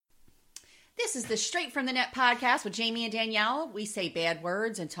This is the Straight from the Net podcast with Jamie and Danielle. We say bad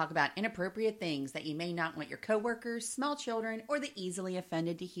words and talk about inappropriate things that you may not want your coworkers, small children, or the easily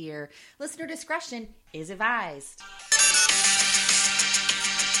offended to hear. Listener discretion is advised.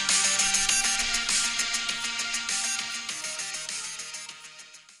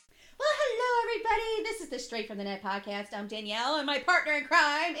 Well, hello, everybody. This is the Straight from the Net podcast. I'm Danielle, and my partner in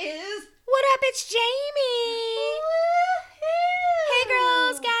crime is... What up? It's Jamie. Woo-hoo! Hey,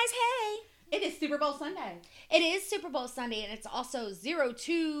 girls, guys, hey. It is Super Bowl Sunday. It is Super Bowl Sunday, and it's also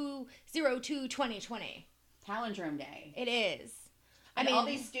 02/02/2020. Palindrome Day. It is. I mean, all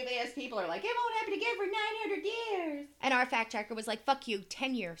these stupid-ass people are like, it won't happen again for 900 years. And our fact checker was like, fuck you,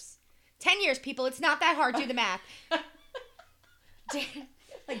 10 years. 10 years, people. It's not that hard. Do the math.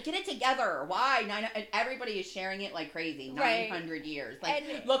 Like, get it together. Why? Everybody is sharing it like crazy. 900 years.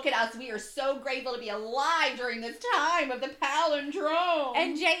 Like, look at us. We are so grateful to be alive during this time of the palindrome.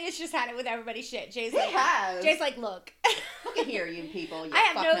 And Jay has just had it with everybody's shit. Jay's like, look. Look at here, you people. You I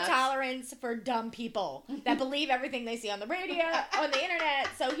have no nuts. tolerance for dumb people that believe everything they see on the radio, on the internet.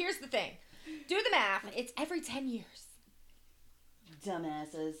 So here's the thing. Do the math. It's every 10 years.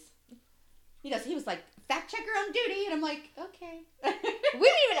 Dumbasses. He was like, fact checker on duty, and I'm like, okay. We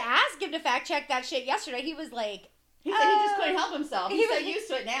didn't even ask him to fact check that shit yesterday. He was like, he said he just couldn't help himself. He's so used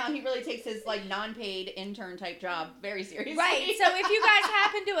to it now. He really takes his like non-paid intern type job very seriously. Right. So if you guys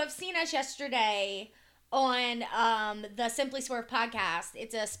happen to have seen us yesterday on the Simply Swerve podcast,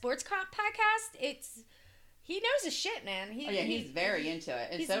 it's a sports comp podcast. He knows his shit, man. He's very into it.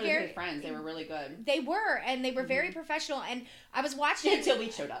 And so did his friends. They were really good. They were, and they were very professional. And I was watching until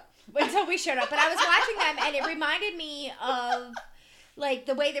we showed up. But I was watching them, and it reminded me of like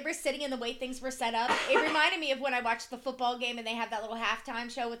the way they were sitting and the way things were set up. It reminded me of when I watched the football game and they have that little halftime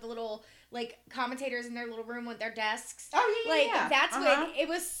show with the little like commentators in their little room with their desks. Oh yeah, that's what it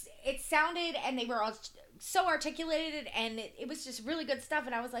was. It sounded, and they were all so articulated, and it was just really good stuff.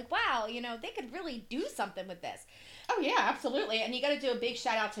 And I was like, wow, they could really do something with this. Oh yeah, absolutely. And you got to do a big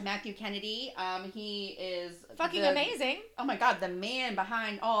shout out to Matthew Kennedy. He is fucking amazing. Oh my God, the man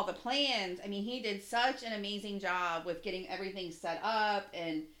behind all the plans. I mean, he did such an amazing job with getting everything set up,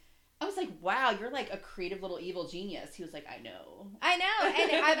 and I was like, wow, you're like a creative little evil genius. He was like, I know. And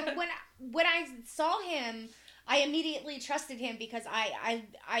when I saw him, I immediately trusted him because I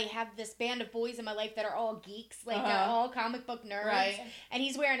have this band of boys in my life that are all geeks, like they're all comic book nerds. Right. And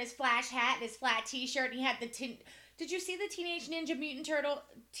he's wearing his Flash hat and his flat T-shirt, and he had Did you see the Teenage Mutant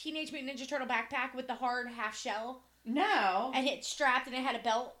Ninja Turtle backpack with the hard half shell? No. And it's strapped and it had a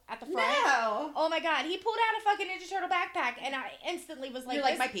belt at the front. No. Oh my God, he pulled out a fucking Ninja Turtle backpack, and I instantly was like, you're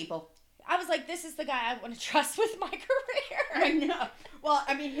like my people. I was like, this is the guy I want to trust with my career. I know. Well,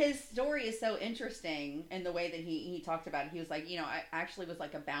 I mean, his story is so interesting in the way that he talked about it. He was like, I actually was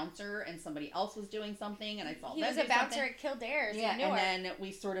like a bouncer and somebody else was doing something, and I saw he was a bouncer at Kildare's. Yeah, and then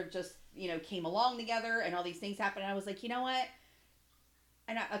we sort of just, came along together, and all these things happened, and I was like, you know what?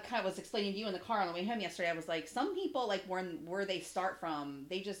 And I kind of was explaining to you in the car on the way home yesterday, I was like, some people, like, where they start from,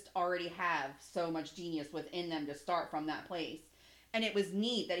 they just already have so much genius within them to start from that place. And it was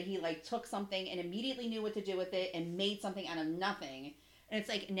neat that he, like, took something and immediately knew what to do with it and made something out of nothing. And it's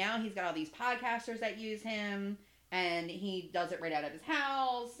like, now he's got all these podcasters that use him, and he does it right out of his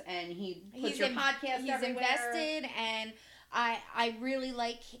house, and he puts your podcast everywhere. He's invested, and I really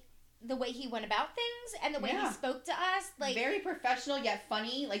like the way he went about things and the way he spoke to us. Like, very professional yet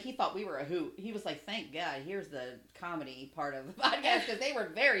funny. Like, he thought we were a hoot. He was like, thank God, here's the comedy part of the podcast, because they were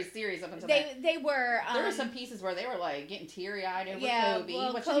very serious up until that. They were. There were some pieces where they were like getting teary-eyed over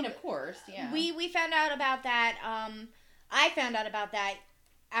Kobe, which I mean, of course, yeah. We found out about that. I found out about that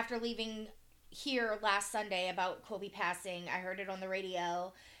after leaving here last Sunday about Kobe passing. I heard it on the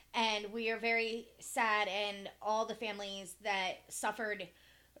radio, and we are very sad, and all the families that suffered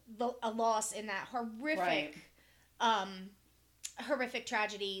a loss in that horrific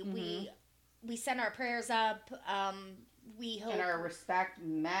tragedy. Mm-hmm. We send our prayers up. We hope, and our respect,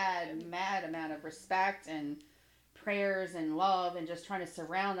 mad amount of respect and prayers and love, and just trying to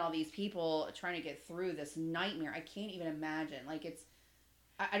surround all these people trying to get through this nightmare. I can't even imagine. Like,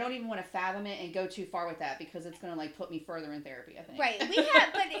 I don't even want to fathom it and go too far with that, because it's going to like put me further in therapy, I think. Right. We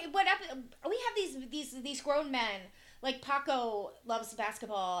have these grown men. Like, Paco loves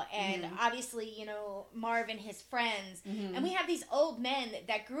basketball, and obviously, Marv and his friends. Mm-hmm. And we have these old men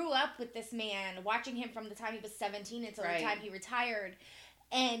that grew up with this man, watching him from the time he was 17 until the time he retired.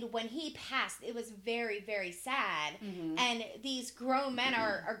 And when he passed, it was very, very sad. Mm-hmm. And these grown men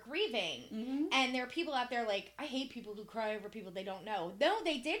are grieving. Mm-hmm. And there are people out there like, I hate people who cry over people they don't know. No,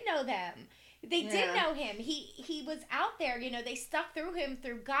 they did know them. They did know him. He was out there. You know, they stuck through him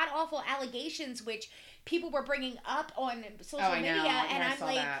through god awful allegations, which people were bringing up on social media, and I'm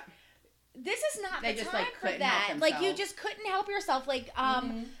like, this is not the time for that. Like, you just couldn't help yourself. Like,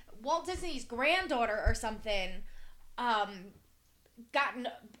 Walt Disney's granddaughter or something, gotten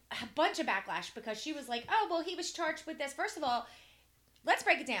a bunch of backlash because she was like, oh, well, he was charged with this. First of all, let's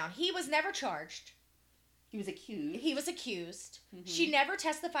break it down. He was never charged. He was accused. Mm-hmm. She never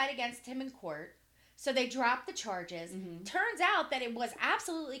testified against him in court. So they dropped the charges. Mm-hmm. Turns out that it was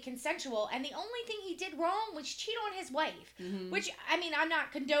absolutely consensual. And the only thing he did wrong was cheat on his wife. Mm-hmm. Which, I mean, I'm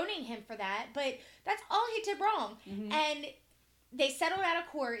not condoning him for that. But that's all he did wrong. Mm-hmm. And they settled out of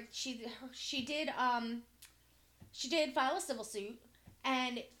court. She did file a civil suit.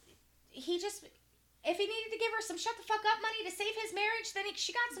 And he just... If he needed to give her some shut the fuck up money to save his marriage, then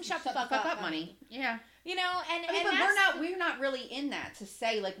she got some shut the fuck up money. Yeah. You know, and but we're not really in that to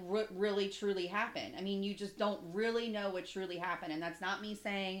say like what really truly happened. I mean, you just don't really know what truly happened, and that's not me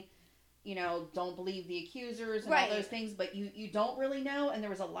saying, you know, don't believe the accusers and all those things, but you don't really know, and there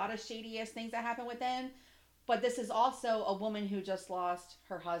was a lot of shady ass things that happened with them. But this is also a woman who just lost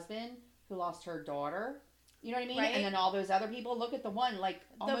her husband, who lost her daughter. You know what I mean? Right. And then all those other people. Look at the one, like,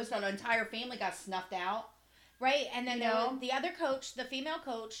 almost an entire family got snuffed out. Right, and then the other coach, the female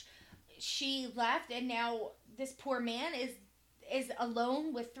coach, she left, and now this poor man is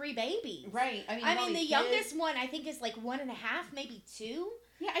alone with 3 babies. Right. I mean the youngest one, I think, is like 1.5, maybe 2.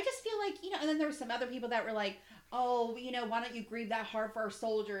 Yeah, I just feel like, you know, and then there were some other people that were like, oh, you know, why don't you grieve that hard for our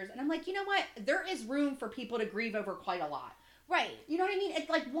soldiers? And I'm like, you know what? There is room for people to grieve over quite a lot. Right. You know what I mean? It's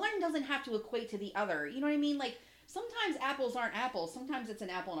like one doesn't have to equate to the other. You know what I mean? Like, sometimes apples aren't apples. Sometimes it's an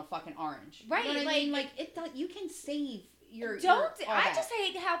apple and a fucking orange. Right. You know what I mean? Like, you can save your... I just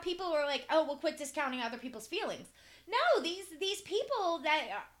hate how people are like, oh, well, quit discounting other people's feelings. No, these people that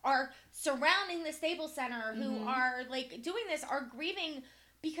are surrounding the Staples Center who are, like, doing this are grieving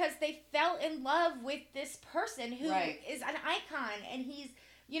because they fell in love with this person who is an icon, and he's...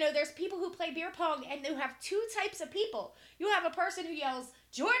 You know, there's people who play beer pong, and you have 2 types of people. You have a person who yells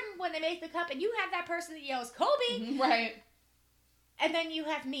Jordan when they make the cup, and you have that person that yells Kobe. Right. And then you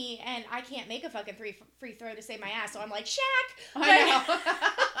have me, and I can't make a fucking free throw to save my ass, so I'm like, Shaq.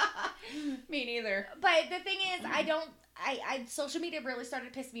 I know. Me neither. But the thing is, I social media really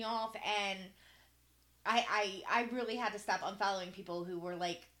started to piss me off, and I really had to stop unfollowing people who were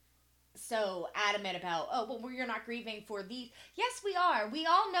like, so adamant about, oh, well, you're not grieving for these. Yes, we are. We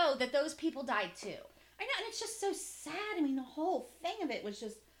all know that those people died too. I know, and it's just so sad. I mean, the whole thing of it was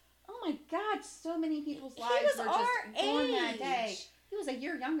just, oh my God, so many people's lives were just gone that day. He was a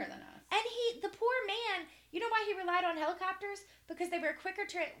year younger than us. And the poor man, you know why he relied on helicopters? Because they were a quicker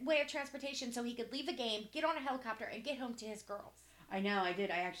way of transportation, so he could leave a game, get on a helicopter, and get home to his girls. I know, I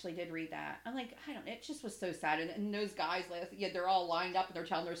actually did read that. I'm like, it just was so sad. And those guys, they're all lined up and they're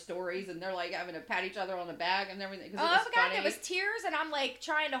telling their stories and they're like having to pat each other on the back and everything. Oh, I forgot there was tears, and I'm like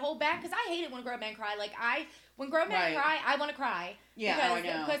trying to hold back because I hate it when grown men cry. Like, when grown men cry, I want to cry. Yeah, I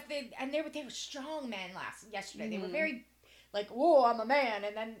know. Because they were strong men yesterday. Mm-hmm. They were very like, whoa, I'm a man.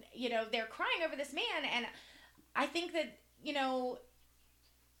 And then, you know, they're crying over this man. And I think that, you know,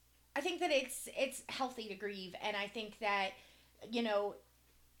 it's healthy to grieve. And I think that, you know,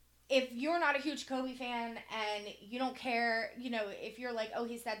 if you're not a huge Kobe fan and you don't care, you know, if you're like, oh,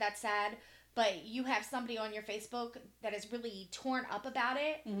 he's sad, that's sad, but you have somebody on your Facebook that is really torn up about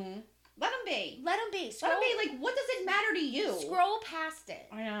it, let them be. Let them be. Like, what does it matter to you? Scroll past it.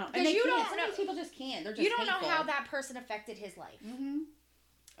 I know. Because you don't know. Some of these people just can't. They're just You don't hateful. know how that person affected his life.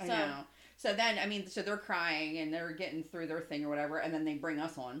 I know. So then, I mean, so they're crying and they're getting through their thing or whatever, and then they bring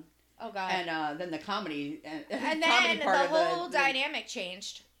us on. Oh, God. And then the comedy... And then the whole dynamic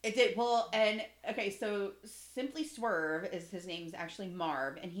changed. It did. Well, and, okay, so Simply Swerve his name's actually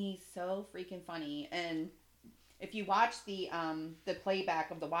Marv, and he's so freaking funny. And if you watch the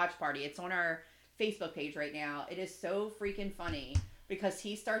playback of the watch party, it's on our Facebook page right now. It is so freaking funny. Because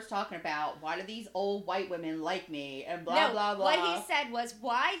he starts talking about, why do these old white women like me, and blah, blah, blah. What he said was,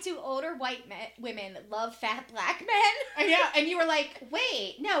 why do older white women love fat black men? Yeah, and you were like,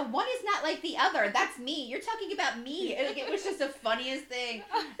 wait, no, one is not like the other. That's me. You're talking about me. It was just the funniest thing.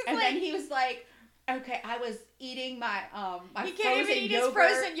 And then he was like, okay, I was eating my he can't even eat his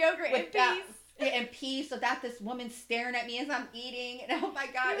frozen yogurt in peace. In peace, so that this woman's staring at me as I'm eating. And oh my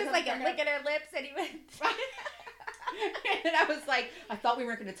God. He was like licking her lips, and he went... And I was like, I thought we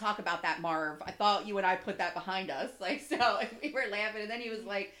weren't going to talk about that, Marv. I thought you and I put that behind us. Like, so we were laughing. And then he was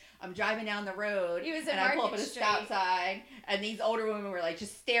like, I'm driving down the road. He was and I pull up at a stop sign, and these older women were like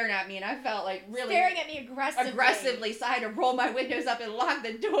just staring at me, and I felt like really staring at me aggressively. So I had to roll my windows up and lock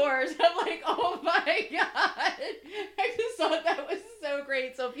the doors. I'm like, oh my god! I just thought that was so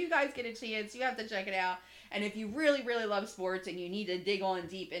great. So if you guys get a chance, you have to check it out. And if you really, really love sports and you need to dig on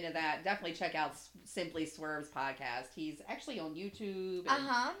deep into that, definitely check out Simply Swerve's podcast. He's actually on YouTube.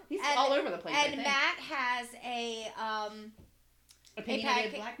 He's all over the place. And Matt has a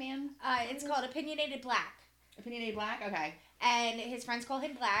Opinionated Black Man? It's called Opinionated Black. Opinionated Black? Okay. And his friends call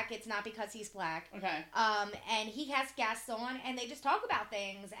him Black. It's not because he's black. Okay. And he has guests on, and they just talk about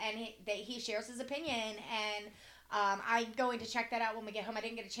things, and he shares his opinion, and I'm going to check that out when we get home. I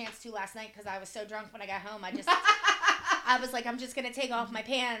didn't get a chance to last night because I was so drunk when I got home. I was like, I'm just going to take off my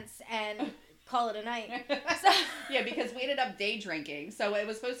pants and call it a night. So. Yeah, because we ended up day drinking. So it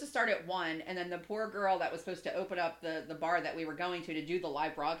was supposed to start at 1, and then the poor girl that was supposed to open up the bar that we were going to do the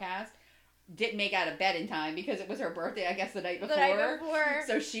live broadcast didn't make out of bed in time because it was her birthday, I guess, the night before.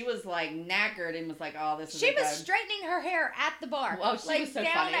 So she was like knackered and was like, "Oh, this is." She was straightening her hair at the bar. Well, she was so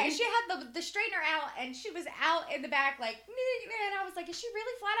funny. She had the straightener out, and she was out in the back, like, and I was like, "Is she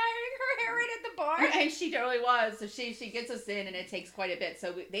really flat ironing her hair in at the bar?" And she totally was. So she gets us in, and it takes quite a bit.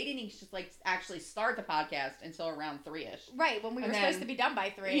 So they didn't just like actually start the podcast until around 3ish. Right, when we were supposed to be done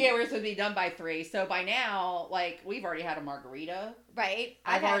by 3. Yeah, we were supposed to be done by 3. So by now, like, we've already had a margarita. Right.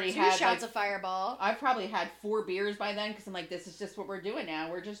 I've already had 2 shots of Fireball. I've probably had 4 beers by then because I'm like, this is just what we're doing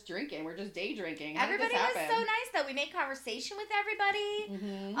now. We're just drinking. We're just day drinking. Everybody was so nice, though. We made conversation with everybody.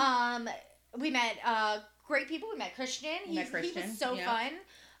 Mm-hmm. We met great people. We met Christian. He was so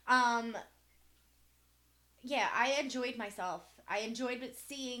fun. Yeah, I enjoyed myself. I enjoyed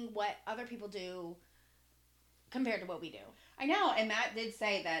seeing what other people do compared to what we do. I know, and Matt did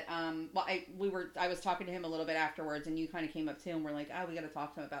say that. I was talking to him a little bit afterwards, and you kind of came up to him. We're like, oh, we got to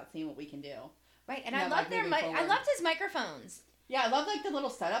talk to him about seeing what we can do. Right, and I loved I loved his microphones. Yeah, I loved like the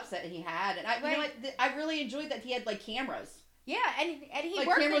little setups that he had, and you know what? I really enjoyed that he had like cameras. Yeah, and he like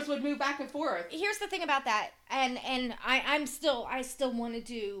worked. Cameras would move back and forth. Here's the thing about that, and I still want to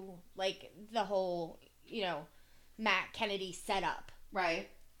do like the whole Matt Kennedy setup. Right.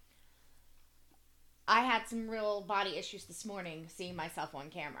 I had some real body issues this morning seeing myself on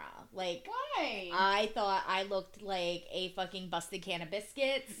camera. Like, why? I thought I looked like a fucking busted can of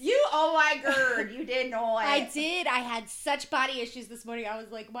biscuits. Oh my god, you did not. I did. I had such body issues this morning. I was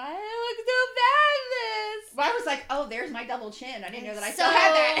like, why do I look so bad at this? Well, I was like, oh, there's my double chin. I didn't know that I still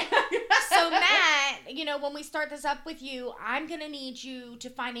had that. So Matt, when we start this up with you, I'm going to need you to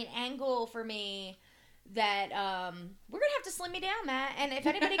find an angle for me that we're gonna have to slim me down, Matt. And if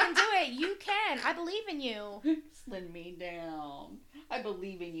anybody can do it, you can. I believe in you. Slim me down. I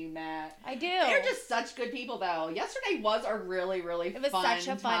believe in you, Matt. I do. They're just such good people, though. Yesterday was a really, really fun time. It was such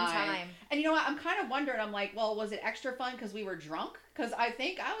a fun time. And you know what? I'm kind of wondering. I'm like, well, was it extra fun because we were drunk? Because I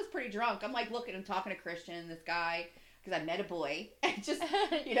think I was pretty drunk. I'm like looking and talking to Christian, this guy. Because I met a boy, and just,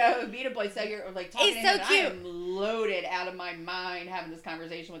 meet a boy, so you're like talking He's to him, so cute. I am loaded out of my mind having this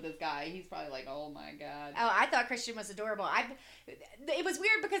conversation with this guy. He's probably like, oh my god. Oh, I thought Christian was adorable. It was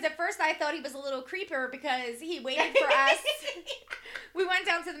weird because at first I thought he was a little creeper because he waited for us. We went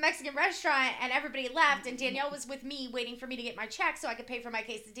down to the Mexican restaurant and everybody left, and Danielle was with me waiting for me to get my check so I could pay for my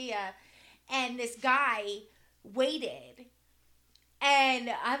quesadilla, and this guy waited,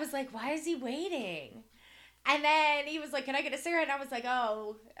 and I was like, why is he waiting? And then he was like, can I get a cigarette? And I was like,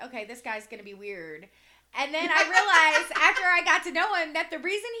 oh, okay, this guy's going to be weird. And then I realized after I got to know him that the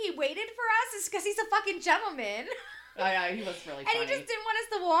reason he waited for us is because he's a fucking gentleman. Oh, yeah, he was really funny. And he just didn't want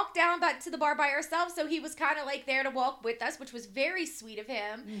us to walk down to the bar by ourselves, so he was kind of like there to walk with us, which was very sweet of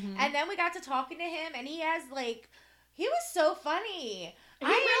him. Mm-hmm. And then we got to talking to him, and he was so funny.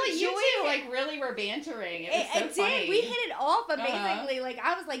 You two, like, really were bantering. It was so funny. We hit it off amazingly. Like,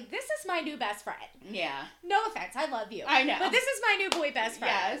 I was like, this is my new best friend. Yeah. No offense, I love you. I know. But this is my new boy best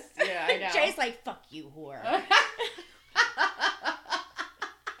friend. Yes. Yeah, I know. Jay's like, fuck you, whore.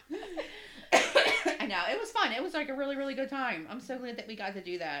 I know. It was fun. It was like a really, really good time. I'm so glad that we got to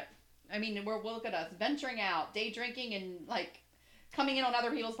do that. I mean, look at us, venturing out, day drinking, and, like, coming in on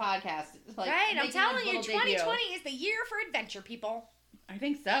other people's podcasts. Like, right, I'm telling you, 2020 is the year for adventure, people. I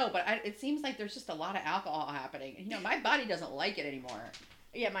think so, but it seems like there's just a lot of alcohol happening. My body doesn't like it anymore.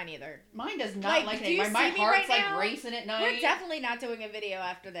 Yeah, mine either. Mine does not like it anymore. My heart's like racing at night. We're definitely not doing a video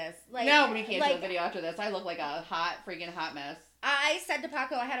after this. No, we can't do a video after this. I look like a freaking hot mess. I said to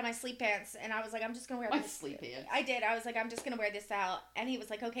Paco, I had on my sleep pants, and I was like, I'm just going to wear my sleep pants. I did. I was like, I'm just going to wear this out. And he was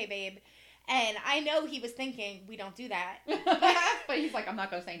like, okay, babe. And I know he was thinking, we don't do that. But he's like, I'm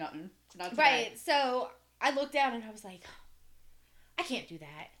not going to say nothing. Not today. Right. So I looked down, and I was like, I can't do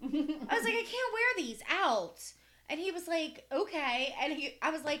that. I was like, I can't wear these out. And he was like, okay. And I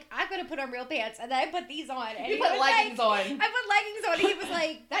was like, I'm going to put on real pants. And then I put these on. And you put leggings on. I put leggings on. And he was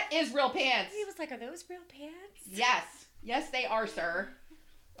like, that is real pants. He was like, are those real pants? Yes. Yes, they are, sir.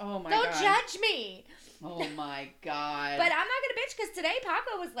 Oh, my God. God. Don't judge me. Oh, my God. But I'm not going to bitch because today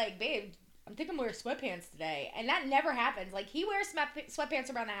Paco was like, babe, I'm thinking I'm wearing sweatpants today. And that never happens. Like, he wears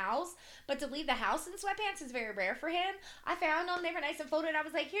sweatpants around the house, but to leave the house in sweatpants is very rare for him. I found them. They were nice and folded. I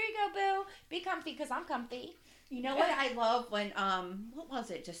was like, here you go, boo. Be comfy because I'm comfy. You know what I love when, what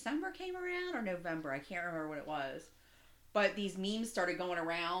was it? December came around or November? I can't remember what it was. But these memes started going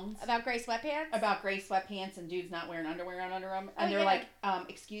around. About gray sweatpants? About gray sweatpants and dudes not wearing underwear under them. And they're like,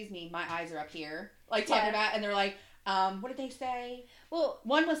 excuse me, my eyes are up here. Like, talking about, and they're like, what did they say? Well,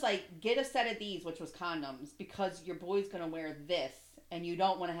 one was like, get a set of these, which was condoms, because your boy's going to wear this, and you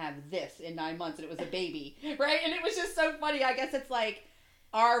don't want to have this in 9 months, and it was a baby. Right? And it was just so funny. I guess it's like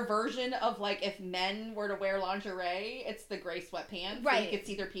our version of like if men were to wear lingerie, it's the gray sweatpants. Right. So you could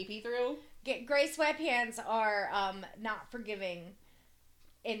see their pee-pee through. Gray sweatpants are not forgiving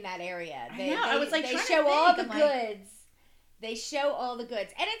in that area. I was like, they show all the goods. They show all the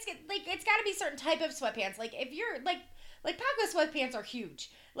goods, and it's like it's got to be a certain type of sweatpants. Like if you're like Paco sweatpants are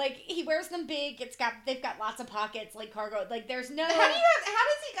huge. Like he wears them big. They've got lots of pockets, like cargo. Like there's no. How does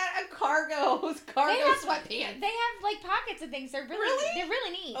he got a cargo sweatpants? They have like pockets and things. They're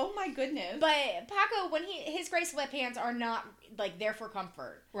really neat. Oh my goodness! But Paco, when his gray sweatpants are not like there for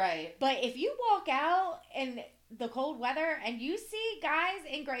comfort, right? But if you walk out in the cold weather and you see guys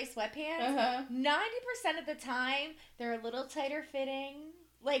in gray sweatpants, 90% of the time they're a little tighter fitting.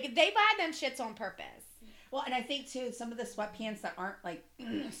 Like they buy them shits on purpose. Well, and I think too, some of the sweatpants that aren't like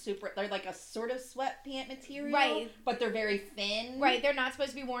super, they're like a sort of sweatpant material, right? But they're very thin, right? They're not supposed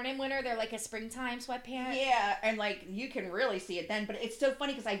to be worn in winter. They're like a springtime sweatpant. Yeah, and like you can really see it then. But it's so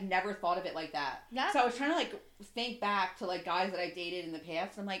funny because I've never thought of it like that. No. So I was trying to like think back to like guys that I dated in the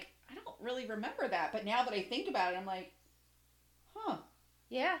past. And I'm like, I don't really remember that. But now that I think about it, I'm like, huh?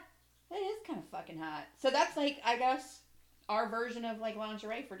 Yeah, that is kind of fucking hot. So that's like, I guess, our version of like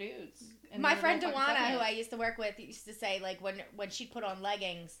lingerie for dudes. And my friend Dewana, who I used to work with, used to say like when she'd put on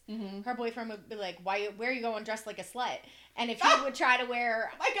leggings, her boyfriend would be like, where are you going dressed like a slut? And if he would try to wear,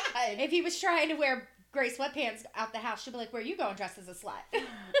 oh my God, if he was trying to wear gray sweatpants out the house, she'd be like, where are you going dressed as a slut?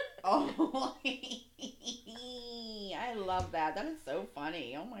 Oh, I love that. That is so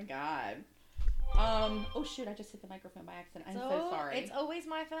funny. Oh my God. Oh shoot, I just hit the microphone by accident. I'm so sorry. It's always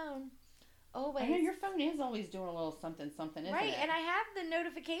my phone. Always. I know your phone is always doing a little something, isn't it? Right, and I have the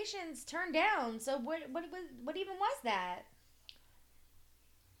notifications turned down. So what even was that?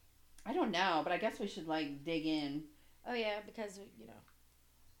 I don't know, but I guess we should like dig in. Oh yeah, because you know.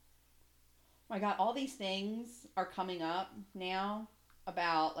 Oh my God, all these things are coming up now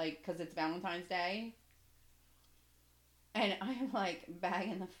about like because it's Valentine's Day. And I'm like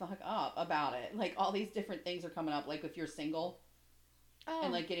bagging the fuck up about it. Like all these different things are coming up. Like if you're single. Oh.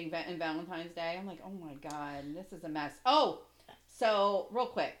 And like getting in Valentine's Day, I'm like, oh my God, this is a mess. Oh, so real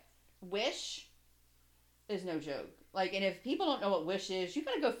quick, Wish is no joke. Like, and if people don't know what Wish is, you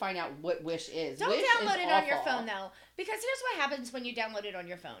gotta go find out what Wish is. Don't Wish download is it on your phone though, because here's what happens when you download it on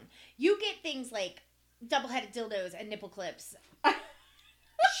your phone. You get things like double-headed dildos and nipple clips.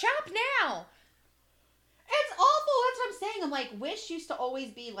 Shop now. It's awful. That's what I'm saying. I'm like, Wish used to always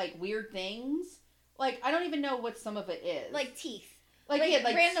be like weird things. Like I don't even know what some of it is. Like teeth. Like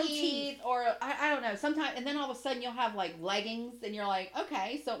random teeth or I don't know. Sometimes, and then all of a sudden you'll have like leggings and you're like,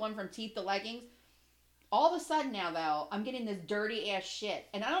 okay, so it went from teeth to leggings. All of a sudden now though, I'm getting this dirty ass shit.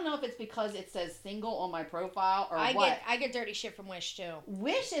 And I don't know if it's because it says single on my profile or what. I get dirty shit from Wish too.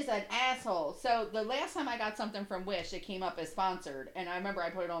 Wish is an asshole. So the last time I got something from Wish, it came up as sponsored. And I remember I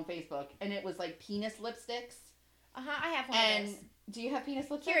put it on Facebook and it was like penis lipsticks. I have one of those. Do you have penis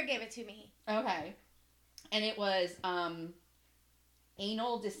lipsticks? Kira gave it to me. Okay. And it was,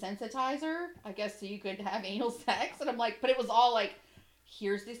 anal desensitizer, I guess, so you could have anal sex. And I'm like, but it was all like,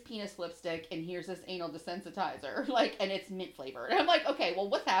 here's this penis lipstick and here's this anal desensitizer, like, and it's mint flavored. And I'm like, okay, well,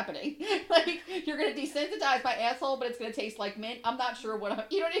 what's happening? Like, you're gonna desensitize my asshole, but it's gonna taste like mint. I'm not sure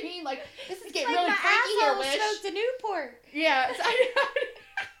what you know what I mean? Like, this is getting really freaky here, Wish. Smoked a Newport. Yeah,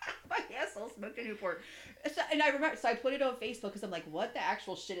 my asshole smoked a Newport. So, and I remember, so I put it on Facebook because I'm like, what the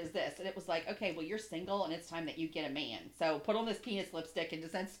actual shit is this? And it was like, okay, well, you're single and it's time that you get a man. So put on this penis lipstick and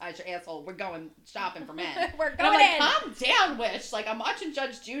desensitize your asshole. We're going shopping for men. We're going and I'm like, calm down, Wish. Like, I'm watching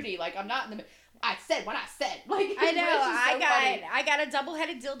Judge Judy. Like, I'm not in the... I said what I said. Like, I know. I got a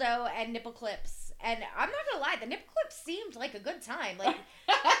double-headed dildo and nipple clips. and I'm not gonna lie, the nipple clips seemed like a good time. Like,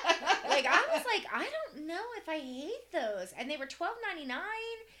 like I was like, I don't know if I hate those, and they were $12.99,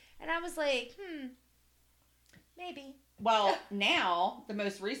 and I was like, maybe. Well, now, the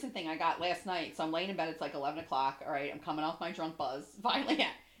most recent thing I got last night, so I'm laying in bed, it's like 11 o'clock, all right, I'm coming off my drunk buzz, finally,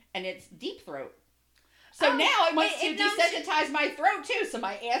 and it's Deep Throat. So now it wants to desensitize my throat, too, so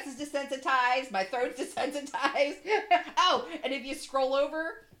my ass is desensitized, my throat's desensitized. Oh, and if you scroll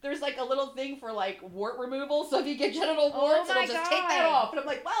over, there's like a little thing for like wart removal, so if you get genital warts, it'll just take that off. And I'm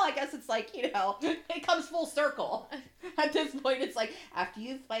like, well, I guess it's like, you know, it comes full circle. At this point, it's like, after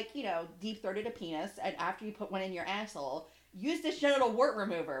you've like, you know, deep-throated a penis, and after you put one in your asshole, use this genital wart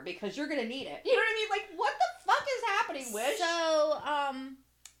remover, because you're gonna need it. You know what I mean? Like, what the fuck is happening, Wish? So,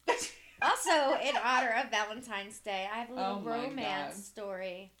 also, in honor of Valentine's Day, I have a little romance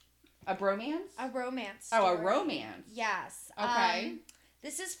story. A bromance? A romance story. Oh, a romance. Yes. Okay.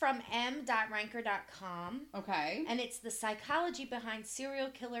 This is from m.ranker.com. Okay. And it's the psychology behind serial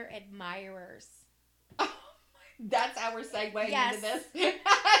killer admirers. Oh, that's how we're segueing into this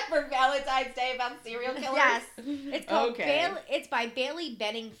for Valentine's Day about serial killers? Yes. It's called it's by Bailey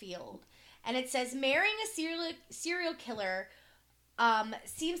Benningfield. And it says, marrying a serial killer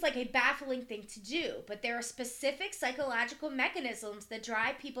seems like a baffling thing to do, but there are specific psychological mechanisms that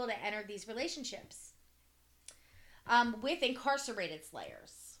drive people to enter these relationships with incarcerated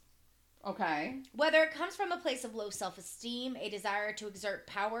slayers. Okay. Whether it comes from a place of low self-esteem, a desire to exert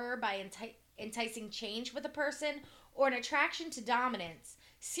power by enticing change with a person, or an attraction to dominance,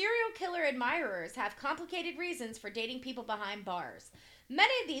 serial killer admirers have complicated reasons for dating people behind bars.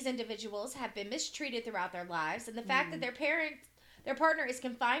 Many of these individuals have been mistreated throughout their lives, and the fact that their partner is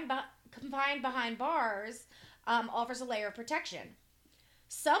confined behind bars offers a layer of protection.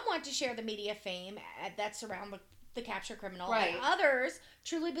 Some want to share the media fame that surround the captured criminal, right. And others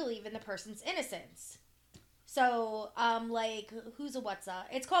truly believe in the person's innocence. So, like,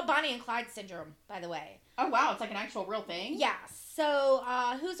 it's called Bonnie and Clyde syndrome, by the way. Oh, wow, it's like an actual real thing? Yeah, so,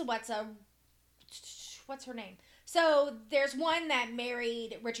 what's her name? So, there's one that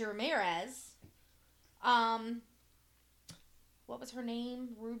married Richard Ramirez. What was her name?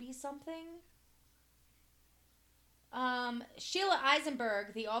 Ruby something? Sheila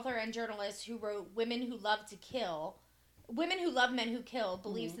Eisenberg, the author and journalist who wrote Women Who Love Men Who Kill,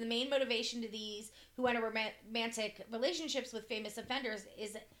 believes the main motivation to these who enter romantic relationships with famous offenders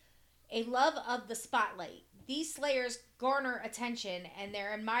is a love of the spotlight. These slayers garner attention, and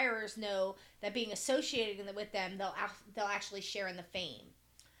their admirers know that being associated with them, they'll actually share in the fame.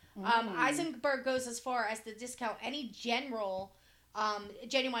 Eisenberg goes as far as to discount any genuine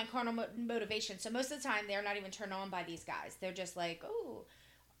carnal motivation. So most of the time, they're not even turned on by these guys. They're just like, oh.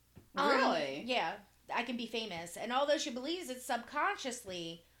 Really? Yeah, I can be famous. And although she believes it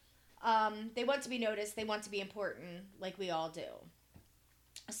subconsciously, they want to be noticed. They want to be important, like we all do.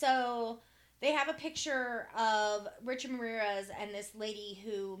 So they have a picture of Richard Ramirez and this lady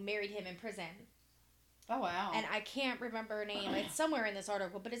who married him in prison. Oh, wow. And I can't remember her name. It's somewhere in this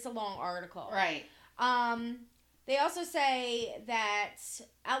article, but it's a long article. Right. They also say that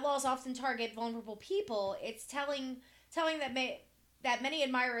outlaws often target vulnerable people. It's telling that many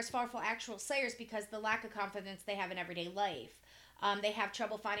admirers fall for actual slayers because the lack of confidence they have in everyday life. They have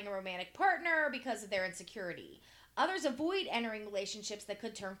trouble finding a romantic partner because of their insecurity. Others avoid entering relationships that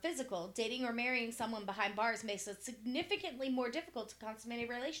could turn physical. Dating or marrying someone behind bars makes it significantly more difficult to consummate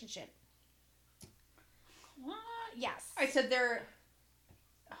a relationship. What? Yes. All right, so they're...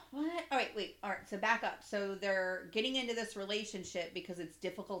 What? Oh, wait. All right, so back up. So they're getting into this relationship because it's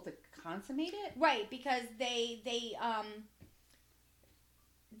difficult to consummate it? Right, because they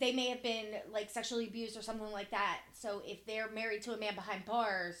may have been, like, sexually abused or something like that. So if they're married to a man behind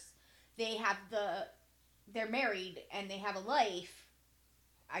bars, they're married and they have a life,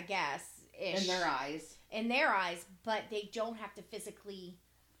 I guess, ish. In their eyes, but they don't have to physically...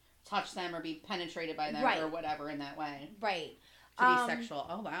 touch them or be penetrated by them or whatever in that way. Right. To be sexual.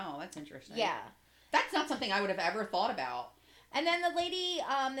 Oh, wow. That's interesting. Yeah. That's not something I would have ever thought about. And then the lady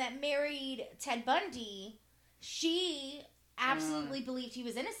that married Ted Bundy, she absolutely believed he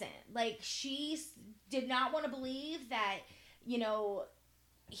was innocent. Like, she did not want to believe that, you know,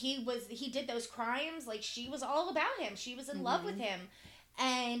 he did those crimes. Like, she was all about him. She was in love with him.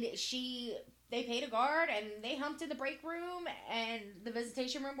 And they paid a guard and they humped in the break room and the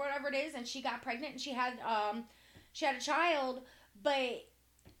visitation room, whatever it is, and she got pregnant and she had a child, but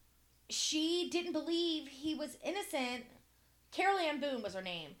she didn't believe he was innocent. Carol Ann Boone was her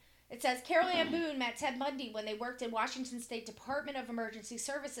name. It says Carol Ann Boone met Ted Bundy when they worked in Washington State Department of Emergency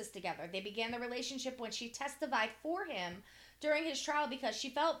Services together. They began their relationship when she testified for him during his trial because she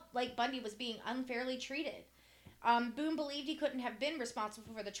felt like Bundy was being unfairly treated. Boone believed he couldn't have been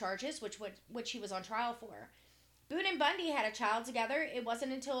responsible for the charges, which he was on trial for. Boone and Bundy had a child together. It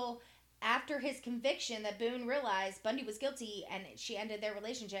wasn't until after his conviction that Boone realized Bundy was guilty, and she ended their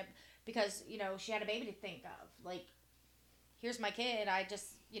relationship because, she had a baby to think of. Like, here's my kid. I just,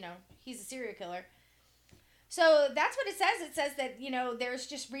 he's a serial killer. So that's what it says. It says that, there's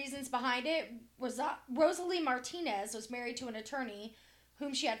just reasons behind it. Rosalie Martinez was married to an attorney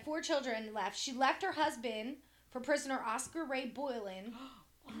whom she had 4 children left. She left her husband for prisoner Oscar Ray Boylan.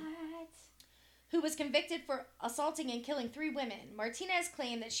 What? Who was convicted for assaulting and killing 3 women. Martinez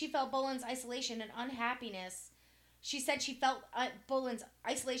claimed that she felt Boylan's isolation and unhappiness. She said she felt Boylan's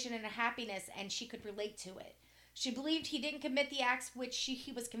isolation and unhappiness, and she could relate to it. She believed he didn't commit the acts which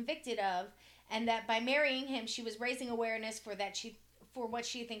he was convicted of, and that by marrying him, she was raising awareness for what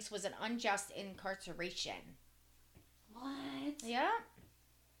she thinks was an unjust incarceration. What? Yeah.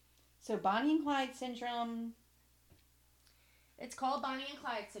 So Bonnie and Clyde syndrome. It's called Bonnie and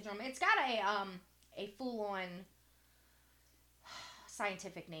Clyde syndrome. It's got a full-on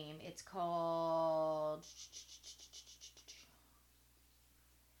scientific name. It's called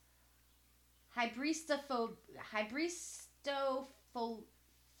hybristophilia.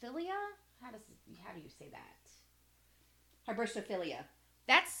 How do you say that? Hybristophilia.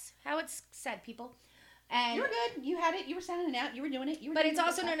 That's how it's said, people. And you were good. You had it. You were sounding it out. You were doing it. But it's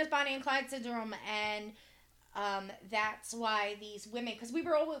also known as Bonnie and Clyde syndrome, and that's why these women, because we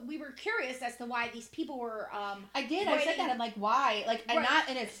were curious as to why these people were. I said that. I'm like, why? Like, and not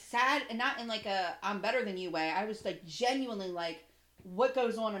in a sad, and not in like a I'm better than you way. I was like genuinely like, what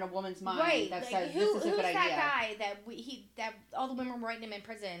goes on in a woman's mind that says this is a good idea? Who's that guy that all the women were writing him in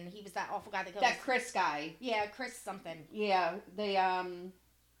prison? He was that awful guy that killed. That Chris guy. Yeah, Chris something. Yeah,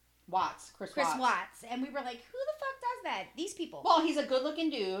 Chris Watts, and we were like, who the fuck does that? These people. Well, he's a good-looking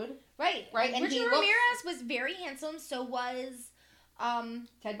dude, right? And Richard Ramirez was very handsome. So was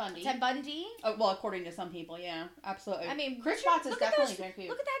Ted Bundy. Oh, well, according to some people, yeah, absolutely. I mean, Chris Watts is definitely very cute.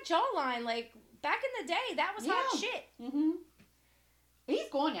 Look at that jawline. Like back in the day, that was hot shit. Mm-hmm. He's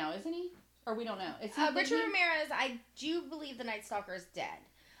gone now, isn't he? Or we don't know. Is he Richard Ramirez? I do believe the Night Stalker is dead.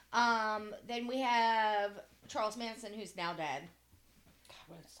 Then we have Charles Manson, who's now dead.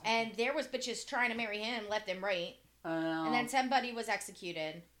 And there was bitches trying to marry him left and right. And then Ted Bundy was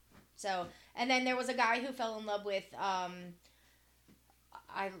executed. So, and then there was a guy who fell in love with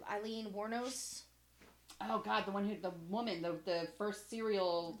Eileen Wuornos. Oh God, the first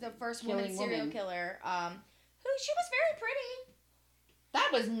serial, woman serial killer. Who she was very pretty. That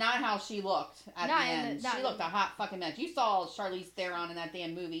was not how she looked at the end. She looked a hot fucking mess. You saw Charlize Theron in that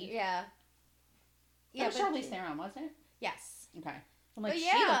damn movie. Yeah. Yeah, was Charlize Theron, wasn't it? Yes. Okay. I'm like, she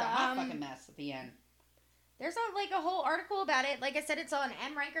looked a hot fucking mess at the end. There's a whole article about it. Like I said, it's on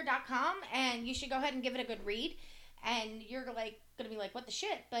mranker.com, and you should go ahead and give it a good read. And you're like gonna be like, what the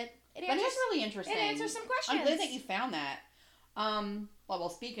shit? But it's really interesting. It answers some questions. I'm glad that you found that. Well,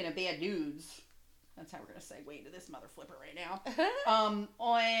 speaking of bad dudes, that's how we're gonna segue into this mother flipper right now. On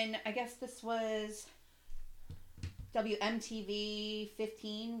I guess this was WMTV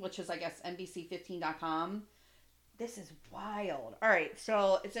 15, which is I guess NBC15.com. This is wild. All right,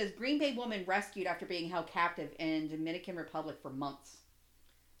 so it says Green Bay woman rescued after being held captive in Dominican Republic for months.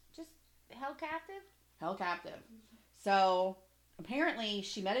 Just held captive? Held captive. So apparently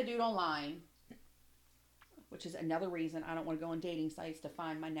she met a dude online, which is another reason I don't want to go on dating sites to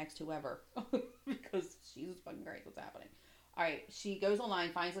find my next whoever. Because Jesus fucking Christ, what's happening? All right, she goes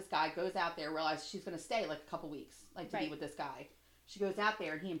online, finds this guy, goes out there, realizes she's going to stay like a couple weeks, to be with this guy. She goes out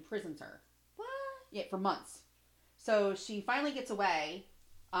there and he imprisons her. What? Yeah, for months. So she finally gets away.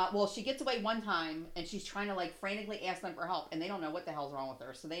 She gets away one time, and she's trying to frantically ask them for help, and they don't know what the hell's wrong with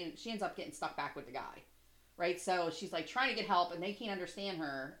her. So she ends up getting stuck back with the guy, right? So she's trying to get help, and they can't understand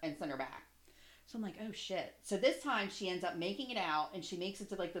her and send her back. So I'm like, oh shit. So this time she ends up making it out, and she makes it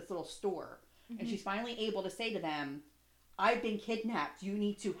to this little store, and she's finally able to say to them, "I've been kidnapped. You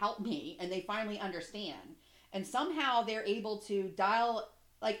need to help me." And they finally understand, and somehow they're able to dial.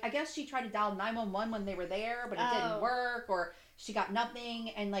 I guess she tried to dial 911 when they were there, but it didn't work, or she got nothing.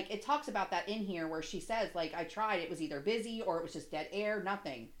 And, it talks about that in here where she says, I tried. It was either busy or it was just dead air,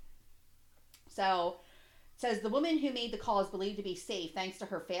 nothing. So, it says, the woman who made the call is believed to be safe thanks to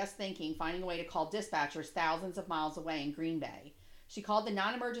her fast thinking, finding a way to call dispatchers thousands of miles away in Green Bay. She called the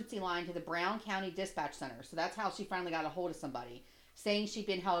non-emergency line to the Brown County Dispatch Center. So, that's how she finally got a hold of somebody, saying she'd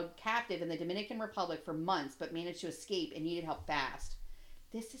been held captive in the Dominican Republic for months, but managed to escape and needed help fast.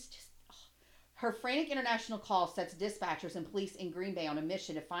 This is just... Her frantic international call sets dispatchers and police in Green Bay on a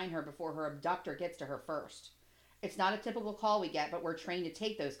mission to find her before her abductor gets to her first. It's not a typical call we get, but we're trained to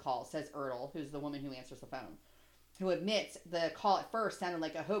take those calls, says Ertl, who's the woman who answers the phone, who admits the call at first sounded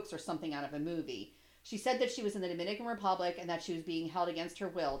like a hoax or something out of a movie. She said that she was in the Dominican Republic and that she was being held against her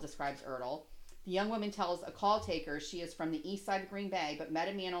will, describes Ertl. The young woman tells a call taker she is from the east side of Green Bay, but met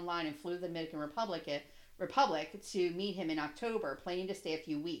a man online and flew to the Dominican Republic to meet him in October, planning to stay a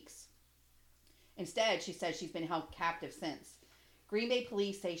few weeks. Instead, she says she's been held captive since. Green Bay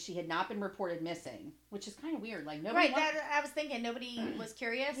police say she had not been reported missing, which is kind of weird. Like nobody. Right, I was thinking nobody was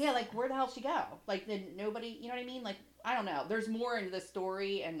curious. Yeah, like where the hell did she go? Like did nobody? You know what I mean? Like I don't know. There's more into this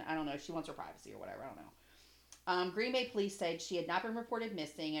story, and I don't know. She wants her privacy or whatever. I don't know. Green Bay police said she had not been reported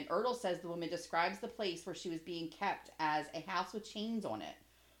missing, and Ertl says the woman describes the place where she was being kept as a house with chains on it.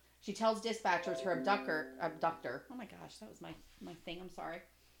 She tells dispatchers her abductor. Oh my gosh, that was my thing. I'm sorry.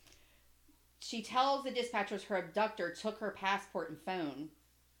 She tells the dispatchers her abductor took her passport and phone.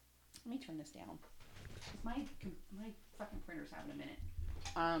 Let me turn this down. My fucking printer's having a minute.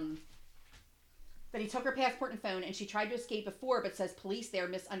 That he took her passport and phone, and she tried to escape before, but says police there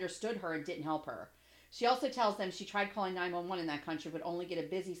misunderstood her and didn't help her. She also tells them she tried calling 911 in that country, but only get a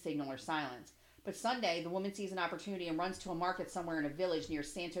busy signal or silence. But Sunday, the woman sees an opportunity and runs to a market somewhere in a village near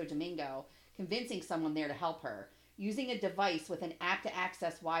Santo Domingo, convincing someone there to help her. Using a device with an app to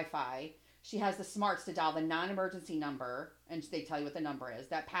access Wi-Fi, she has the smarts to dial the non-emergency number, and they tell you what the number is,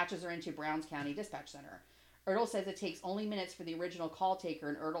 that patches her into Browns County Dispatch Center. Ertl says it takes only minutes for the original call taker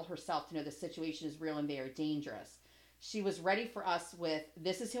and Ertl herself to know the situation is real and very dangerous. She was ready for us with,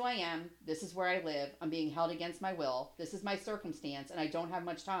 this is who I am, this is where I live, I'm being held against my will, this is my circumstance, and I don't have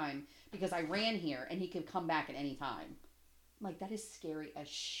much time because I ran here and he could come back at any time. I'm like, that is scary as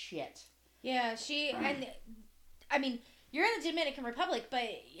shit. Yeah, you're in the Dominican Republic, but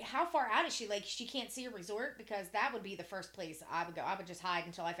how far out is she? Like, she can't see a resort? Because that would be the first place I would go. I would just hide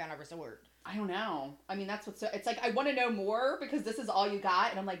until I found a resort. I don't know. I mean, that's what's... It's like, I want to know more because this is all you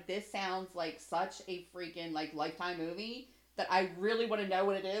got. And I'm like, this sounds like such a freaking, like, Lifetime movie that I really want to know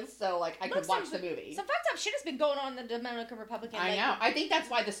what it is. So, like, I could watch the movie. Some fucked up shit has been going on in the Dominican Republic. I know. I think that's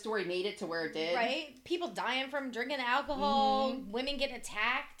why the story made it to where it did. Right? People dying from drinking alcohol. Mm-hmm. Women getting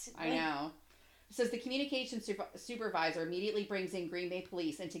attacked. I know. It says the communications supervisor immediately brings in Green Bay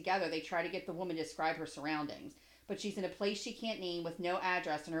police, and together they try to get the woman to describe her surroundings. But she's in a place she can't name with no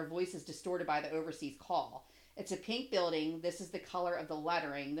address, and her voice is distorted by the overseas call. It's a pink building. This is the color of the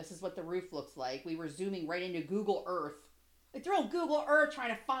lettering. This is what the roof looks like. We were zooming right into Google Earth. Like, they're on Google Earth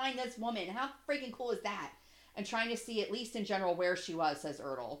trying to find this woman. How freaking cool is that? And trying to see, at least in general, where she was, says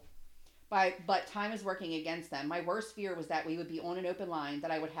Ertl. But time is working against them. My worst fear was that we would be on an open line,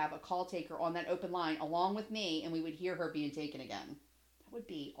 that I would have a call taker on that open line along with me, and we would hear her being taken again. That would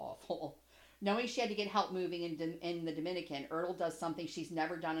be awful. Knowing she had to get help moving in the Dominican, Ertl does something she's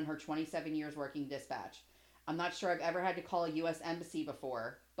never done in her 27 years working dispatch. I'm not sure I've ever had to call a U.S. embassy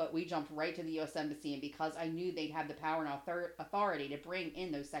before, but we jumped right to the U.S. embassy, and because I knew they'd have the power and authority to bring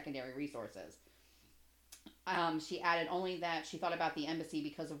in those secondary resources. She added only that she thought about the embassy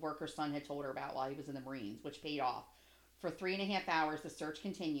because of work her son had told her about while he was in the Marines, which paid off. For 3.5 hours, the search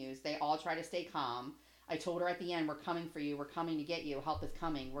continues. They all try to stay calm. I told her at the end, we're coming for you. We're coming to get you. Help is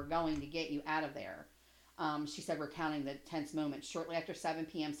coming. We're going to get you out of there. She said, we're counting the tense moments. Shortly after 7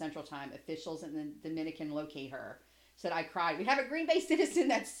 p.m. Central Time, officials in the Dominican locate her. Said, I cried. We have a Green Bay citizen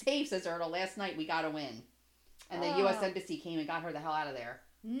that's safe, says Ertl. Last night, we got a win. And the U.S. Embassy came and got her the hell out of there.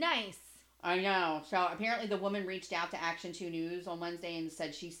 Nice. I know. So apparently the woman reached out to Action 2 News on Wednesday and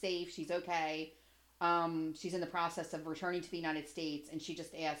said she's safe, she's okay. She's in the process of returning to the United States, and she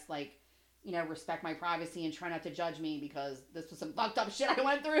just asked, like, you know, respect my privacy and try not to judge me because this was some fucked up shit I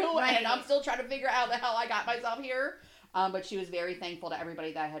went through, right. And I'm still trying to figure out how the hell I got myself here. But she was very thankful to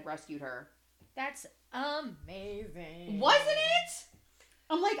everybody that had rescued her. That's amazing. Wasn't it?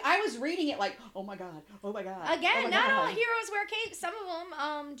 I'm like, I was reading it like, oh my God. Again, not all heroes wear capes. Some of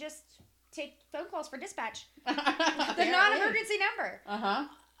them just take phone calls for dispatch. The non-emergency number.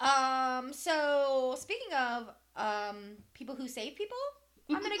 So speaking of people who save people,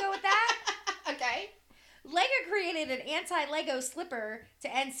 I'm gonna go with that. Okay. Lego created an anti-Lego slipper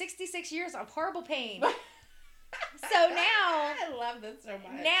to end 66 years of horrible pain. So now, I love this so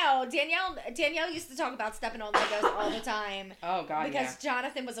much. Now Danielle used to talk about stepping on Legos all the time. Oh God, because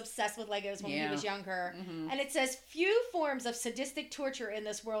Jonathan was obsessed with Legos when he was younger. Mm-hmm. And it says few forms of sadistic torture in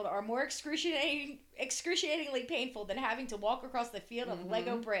this world are more excruciatingly painful than having to walk across the field of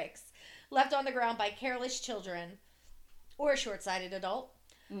Lego bricks left on the ground by careless children or a short-sighted adult.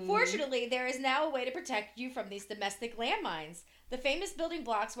 Fortunately, there is now a way to protect you from these domestic landmines. The famous building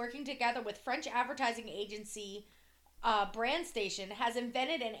blocks, working together with French advertising agency Brand Station, has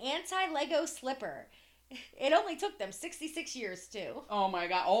invented an anti-Lego slipper. It only took them 66 years, too. Oh my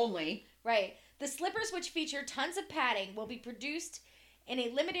God, only. Right. The slippers, which feature tons of padding, will be produced in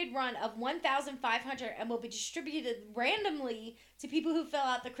a limited run of 1,500 and will be distributed randomly to people who fill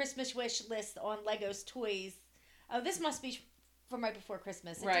out the Christmas wish list on Lego's toys. Oh, this must be from right before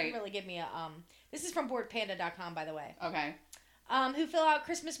Christmas. It didn't really give me a... This is from boardpanda.com, by the way. Okay. Who fill out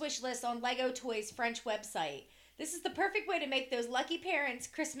Christmas wish list on Lego Toys' French website. This is the perfect way to make those lucky parents'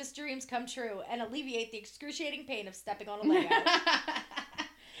 Christmas dreams come true and alleviate the excruciating pain of stepping on a Lego.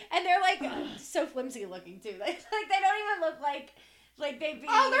 And they're like so flimsy looking too. Like they don't even look like they'd be.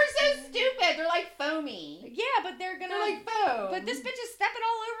 Oh, they're so stupid. They're like foamy. Yeah, but they're like foam. But this bitch is stepping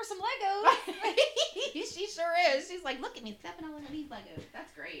all over some Legos. She sure is. She's like, look at me stepping all over these Legos.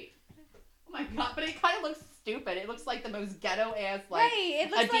 That's great. Oh my God, but it kind of looks stupid. It looks like the most ghetto ass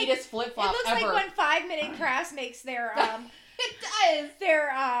Adidas flip flop ever. It looks like when 5 Minute Crafts makes their it does.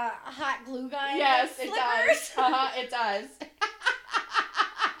 Their hot glue gun. Yes, slippers. It does. It does.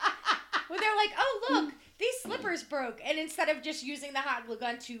 Well, they're like, oh look, these slippers broke, and instead of just using the hot glue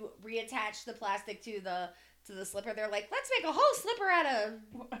gun to reattach the plastic to the slipper, they're like, let's make a whole slipper out of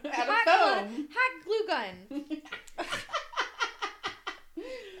hot glue gun.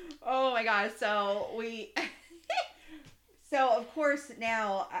 Oh my God! So of course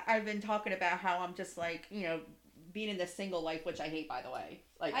now I've been talking about how I'm just like, being in this single life, which I hate, by the way.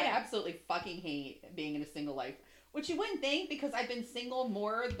 Like I absolutely fucking hate being in a single life. Which you wouldn't think, because I've been single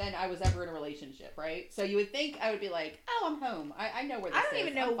more than I was ever in a relationship, right? So you would think I would be like, oh, I'm home. I know where this is. I don't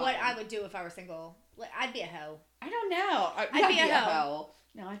even know what I would do if I were single. Like, I'd be a hoe. I don't know. I'd be a hoe.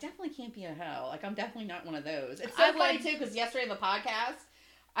 No, I definitely can't be a hoe. Like, I'm definitely not one of those. It's so funny, too, because yesterday on the podcast,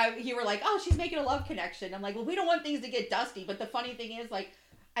 you were like, oh, she's making a love connection. I'm like, well, we don't want things to get dusty. But the funny thing is, like,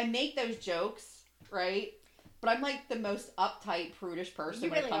 I make those jokes, right? But I'm like the most uptight, prudish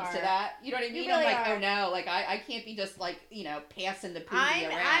person when it comes to that. You know what I mean? I'm like, oh no, like I can't be just like, passing the poopy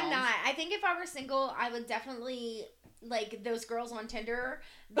around. I'm not. I think if I were single, I would definitely like those girls on Tinder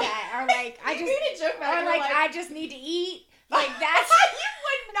that are like, I just need to eat. Like that's you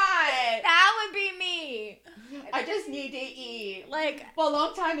would not. That would be me. I just need to eat. Like, well, a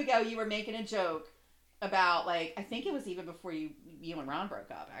long time ago, you were making a joke about like, I think it was even before you and Ron broke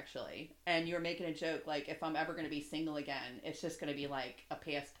up, actually, and you were making a joke like, if I'm ever going to be single again, it's just going to be like a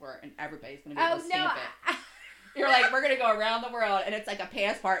passport and everybody's going to be able to stamp it. You're like, we're going to go around the world and it's like a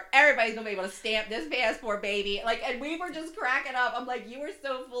passport. Everybody's going to be able to stamp this passport, baby. Like, and we were just cracking up. I'm like, you were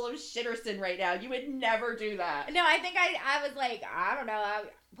so full of shitterson right now. You would never do that. No, I think I was like, I don't know.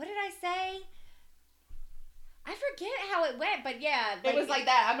 What did I say? I forget how it went, but yeah. Like, it was like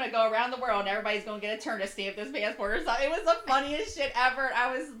that. I'm going to go around the world and everybody's going to get a turn to stamp this passport or something. It was the funniest shit ever.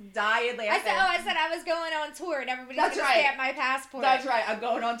 I was dying laughing. I said I was going on tour and everybody's going to stamp my passport. That's right. I'm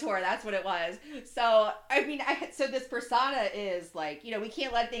going on tour. That's what it was. So, I mean, so this persona is like, we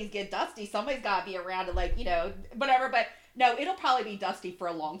can't let things get dusty. Somebody's got to be around to like, whatever. But no, it'll probably be dusty for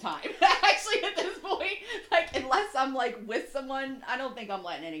a long time. Actually, at this point, like, unless I'm like with someone, I don't think I'm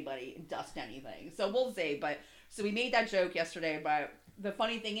letting anybody dust anything. So we'll see. But so we made that joke yesterday, but the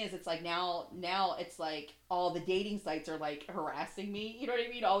funny thing is, it's like now it's like all the dating sites are like harassing me. You know what I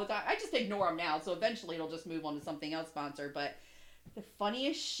mean? All the time. I just ignore them now. So eventually it'll just move on to something else sponsored. But the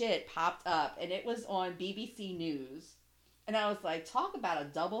funniest shit popped up and it was on BBC News. And I was like, talk about a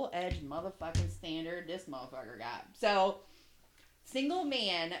double-edged motherfucking standard this motherfucker got. So single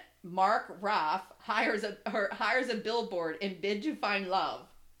man Mark Roth hires a billboard in bid to find love.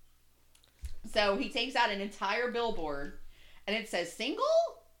 So he takes out an entire billboard and it says, single?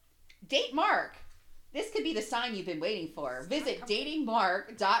 Date Mark. This could be the sign you've been waiting for. Visit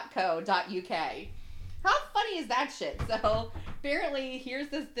datingmark.co.uk. How funny is that shit? So apparently here's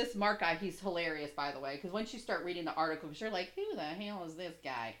this Mark guy. He's hilarious, by the way, because once you start reading the articles, you're like, who the hell is this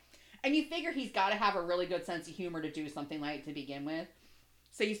guy? And you figure he's got to have a really good sense of humor to do something like it to begin with.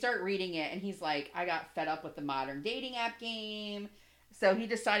 So you start reading it and he's like, I got fed up with the modern dating app game. So he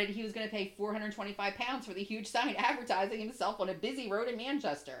decided he was going to pay £425 for the huge sign advertising himself on a busy road in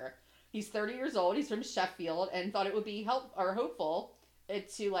Manchester. He's 30 years old. He's from Sheffield and thought it would be hopeful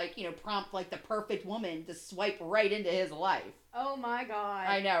to like, prompt like the perfect woman to swipe right into his life. Oh my God.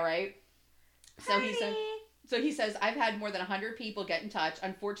 I know, right? Honey. So he says, I've had more than 100 people get in touch.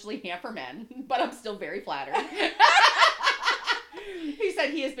 Unfortunately, half are men, but I'm still very flattered. He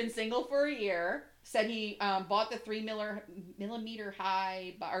said he has been single for a year. Said he bought the 3 millimeter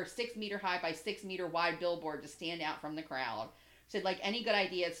high or 6 meter high by 6 meter wide billboard to stand out from the crowd. Said, like any good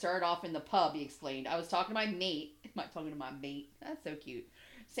idea, it started off in the pub, he explained. I was talking to my mate. I'm not talking to my mate. That's so cute.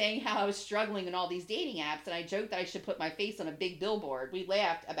 Saying how I was struggling in all these dating apps, and I joked that I should put my face on a big billboard. We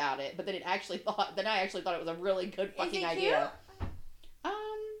laughed about it, but then I actually thought it was a really good fucking idea.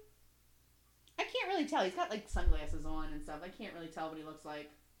 I can't really tell. He's got like sunglasses on and stuff. I can't really tell what he looks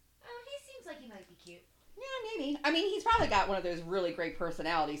like. He seems like he might be cute. Yeah, maybe. I mean, he's probably got one of those really great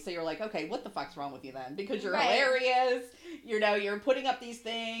personalities, so you're like, okay, what the fuck's wrong with you then? Because you're hilarious, you're putting up these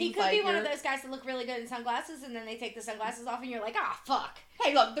things. He could be one of those guys that look really good in sunglasses, and then they take the sunglasses off, and you're like, fuck.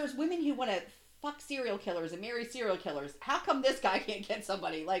 Hey, look, there's women who want to fuck serial killers and marry serial killers. How come this guy can't get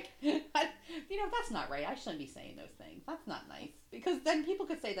somebody? Like, that's not right. I shouldn't be saying those things. That's not nice. Because then people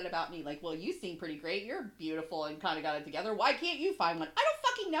could say that about me. Like, well, you seem pretty great. You're beautiful and kind of got it together. Why can't you find one? I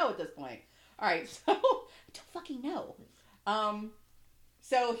don't fucking know at this point. All right, so I don't fucking know.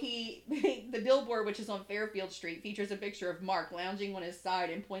 So the billboard, which is on Fairfield Street, features a picture of Mark lounging on his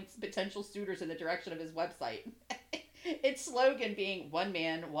side and points potential suitors in the direction of his website. Its slogan being "One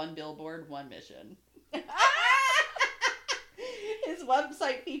man, one billboard, one mission." His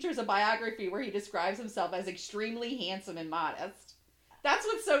website features a biography where he describes himself as extremely handsome and modest. That's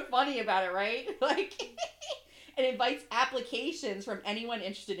what's so funny about it, right? Like. It invites applications from anyone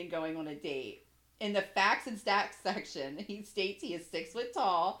interested in going on a date. In the facts and stats section, he states he is 6 foot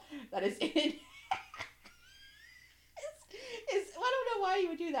tall. That is in... I don't know why he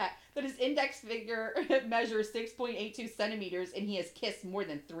would do that. That his index finger measures 6.82 centimeters, and he has kissed more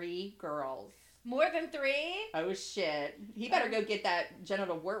than 3 girls. More than 3? Oh, shit. He better go get that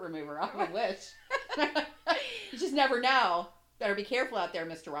genital wart remover. I wish. You just never know. Better be careful out there,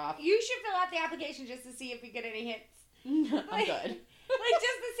 Mr. Roth. You should fill out the application just to see if we get any hints. I'm good. Like,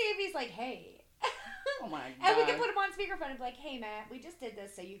 just to see if he's like, hey. Oh, my God. And we can put him on speakerphone and be like, hey, Matt, we just did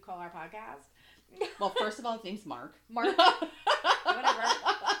this so you call our podcast. Well, first of all, his name's Mark. Mark. Whatever.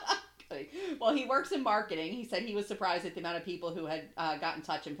 Well, he works in marketing. He said he was surprised at the amount of people who had got in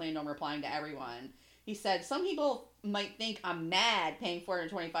touch and planned on replying to everyone. He said, some people might think I'm mad paying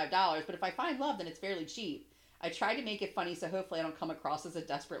 $425, but if I find love, then it's fairly cheap. I tried to make it funny, so hopefully I don't come across as a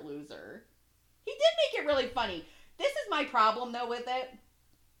desperate loser. He did make it really funny. This is my problem, though, with it.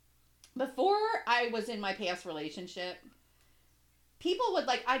 Before I was in my past relationship, people would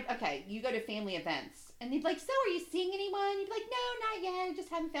you go to family events, and they'd be like, so are you seeing anyone? You'd be like, no, not yet. I just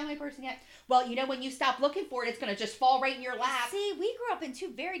haven't found my person yet. Well, when you stop looking for it, it's going to just fall right in your lap. See, we grew up in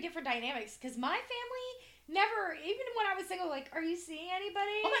 2 very different dynamics, because my family... Never, even when I was single, like, are you seeing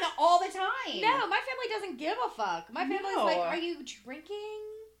anybody? Oh my God, all the time. No, my family doesn't give a fuck. My family's like, are you drinking?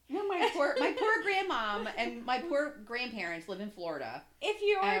 No, my poor grandmom and my poor grandparents live in Florida. If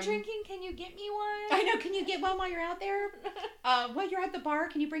you are drinking, can you get me one? I know, can you get one while you're out there? While you're at the bar,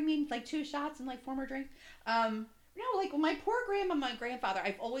 can you bring me, 2 shots and, 4 more drinks? No, my poor grandma and my grandfather,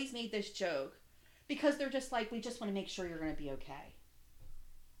 I've always made this joke. Because they're just like, we just want to make sure you're going to be okay.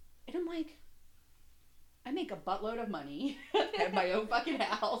 And I'm like... I make a buttload of money. I have my own fucking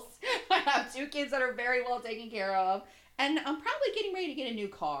house. I have 2 kids that are very well taken care of. And I'm probably getting ready to get a new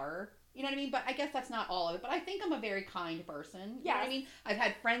car. You know what I mean? But I guess that's not all of it. But I think I'm a very kind person. You know what I mean? I've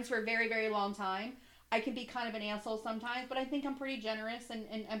had friends for a very, very long time. I can be kind of an asshole sometimes. But I think I'm pretty generous and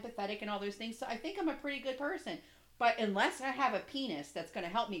empathetic and all those things. So I think I'm a pretty good person. But unless I have a penis that's going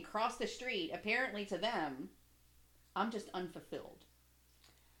to help me cross the street, apparently to them, I'm just unfulfilled.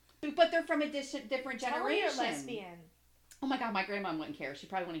 But they're from a different generation. Tell her you're lesbian. Oh my God, my grandma wouldn't care. She'd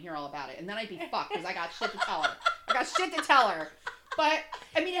probably want to hear all about it. And then I'd be fucked because I got shit to tell her. But,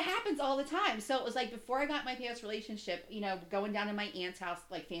 I mean, it happens all the time. So it was like before I got my past relationship, going down to my aunt's house,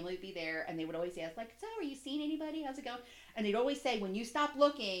 family would be there. And they would always ask, so are you seeing anybody? How's it going? And they'd always say, when you stop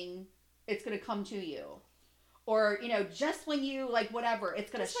looking, it's going to come to you. Or, just when you, whatever, it's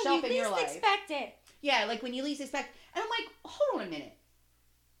going to show up in your life. Just when you least expect it. Yeah, when you least expect. And I'm like, hold on a minute.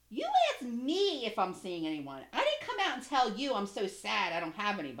 You asked me if I'm seeing anyone. I didn't come out and tell you I'm so sad I don't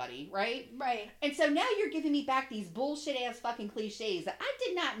have anybody, right? Right. And so now you're giving me back these bullshit ass fucking cliches that I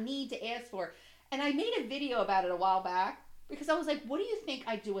did not need to ask for. And I made a video about it a while back because I was like, what do you think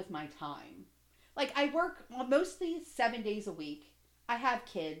I do with my time? I work mostly 7 days a week. I have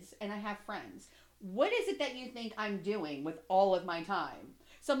kids and I have friends. What is it that you think I'm doing with all of my time?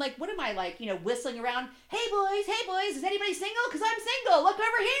 So I'm like, what am I whistling around? Hey boys, is anybody single? Because I'm single. Look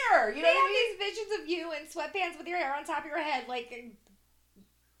over here. You know what I mean? These visions of you in sweatpants with your hair on top of your head,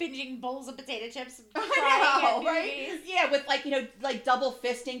 binging bowls of potato chips. I know, right? Yeah, with double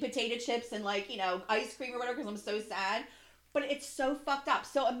fisting potato chips and ice cream or whatever because I'm so sad. But it's so fucked up.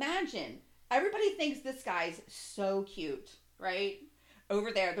 So imagine everybody thinks this guy's so cute, right?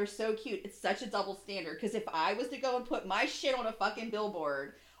 over there. They're so cute. It's such a double standard. Because if I was to go and put my shit on a fucking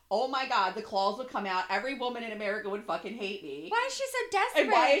billboard, oh my God, the claws would come out. Every woman in America would fucking hate me. Why is she so desperate?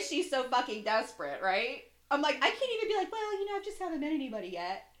 And why is she so fucking desperate, right? I'm like, I can't even be like, well, you know, I just haven't met anybody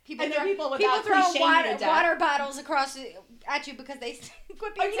yet. People throw water bottles across at you because they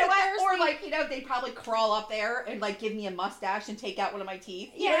quit being so thirsty. Or like, you know, they probably crawl up there and like give me a mustache and take out one of my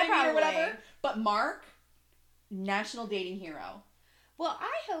teeth. You know what I mean? Or whatever. But Mark, national dating hero. Well,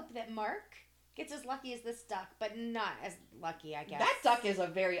 I hope that Mark gets as lucky as this duck, but not as lucky, I guess. That duck is a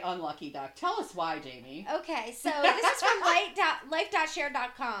very unlucky duck. Tell us why, Jamie. Okay, so this is from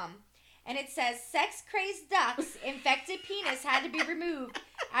life.share.com. And it says, sex-crazed duck's infected penis had to be removed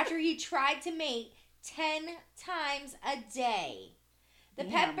after he tried to mate 10 times a day. The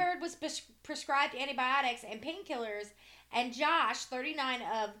pet bird was prescribed antibiotics and painkillers, and Josh, 39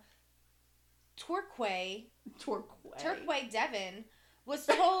 of Torquay, Devon, was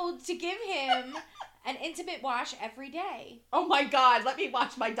told to give him an intimate wash every day. Oh my God, let me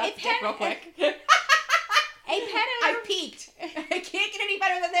watch my duck's dick real quick. A pet owner... I peeked. I can't get any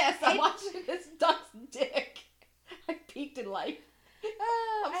better than this. I'm watching this duck's dick. I peeked in life.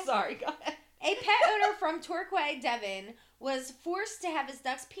 I'm sorry, go ahead. A pet owner from Torquay, Devon, was forced to have his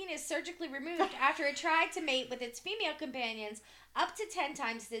duck's penis surgically removed after it tried to mate with its female companions up to 10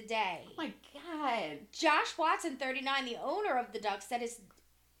 times a day. Oh my God. Josh Watson, 39, the owner of the duck, said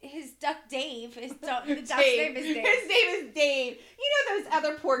his duck Dave, the duck's name is Dave. His name is Dave. You know those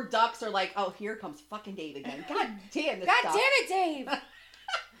other poor ducks are like, oh, here comes fucking Dave again. God damn this duck. God damn it, Dave.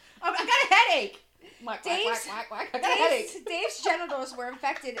 I got a headache. Dave's genitals were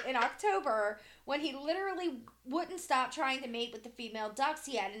infected in October when he literally wouldn't stop trying to mate with the female ducks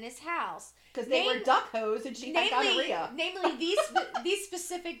he had in his house. Because they were duck hoes and she had gonorrhea. Namely, these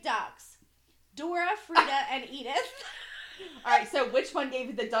specific ducks. Dora, Frida, and Edith. All right, so which one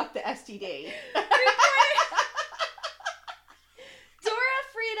gave the duck the STD? Dora,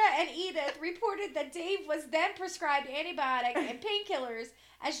 Frida, and Edith reported that Dave was then prescribed antibiotics and painkillers,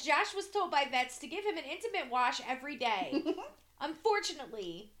 as Josh was told by vets to give him an intimate wash every day.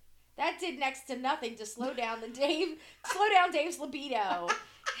 Unfortunately, that did next to nothing to slow down Dave's libido.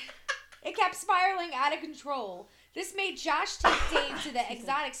 It kept spiraling out of control. This made Josh take Dave to the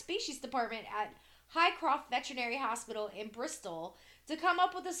exotic species department at Highcroft Veterinary Hospital in Bristol to come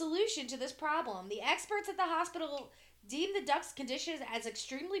up with a solution to this problem. The experts at the hospital deemed the duck's condition as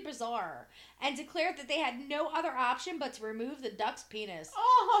extremely bizarre and declared that they had no other option but to remove the duck's penis.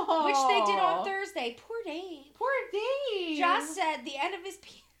 Oh. Which they did on Thursday. Poor Dave. Poor Dave. Josh said the end of his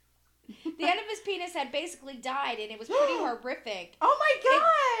penis had basically died, and it was pretty horrific. Oh my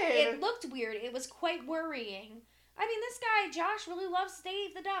God. It looked weird. It was quite worrying. I mean, this guy, Josh, really loves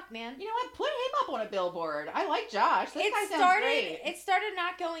Dave the duck, man. You know what? Put him up on a billboard. I like Josh. This guy sounds great. It started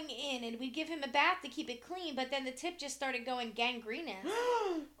not going in, and we'd give him a bath to keep it clean, but then the tip just started going gangrenous.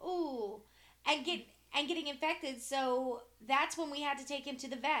 Ooh. And getting infected, so that's when we had to take him to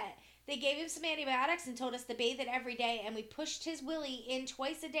the vet. They gave him some antibiotics and told us to bathe it every day, and we pushed his willy in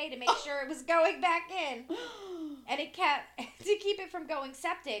twice a day to make sure it was going back in. And it kept, to keep it from going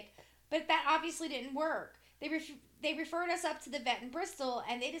septic, but that obviously didn't work. They referred us up to the vet in Bristol,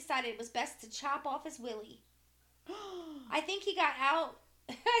 and they decided it was best to chop off his willy. I think he got out.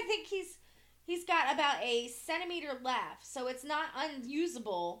 I think he's got about a centimeter left, so it's not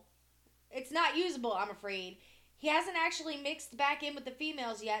unusable. It's not usable, I'm afraid. He hasn't actually mixed back in with the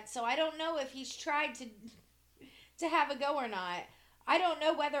females yet, so I don't know if he's tried to have a go or not. I don't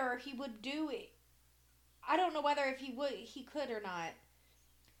know whether he would do it. I don't know whether if he could or not.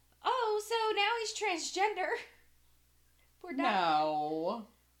 Oh, so now he's transgender. Poor duck. No.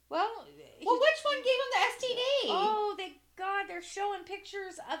 Well, which one gave him the STD? Oh, they're showing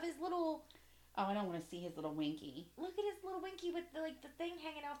pictures of his little... Oh, I don't want to see his little winky. Look at his little winky with the thing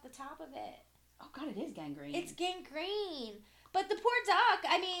hanging off the top of it. Oh, God, it is gangrene. It's gangrene. But the poor duck,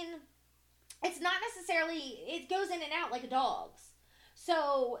 I mean, it's not necessarily... It goes in and out like a dog's.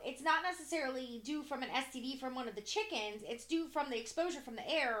 So it's not necessarily due from an STD from one of the chickens. It's due from the exposure from the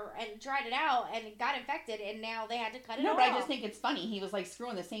air and dried it out and it got infected, and now they had to cut it off. No, but I just think it's funny. He was like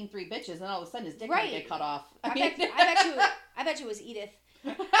screwing the same 3 bitches, and all of a sudden his dick might get cut off. I bet you it was Edith.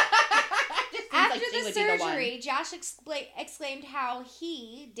 After the surgery, Josh exclaimed how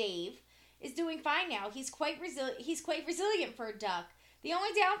he, Dave, is doing fine now. He's quite resilient for a duck. The only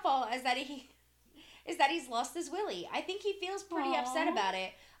downfall is that he's lost his willy. I think he feels pretty upset about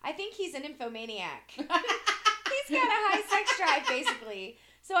it. I think he's an nymphomaniac. He's got a high sex drive, basically.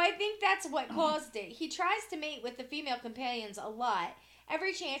 So I think that's what caused it. He tries to mate with the female companions a lot,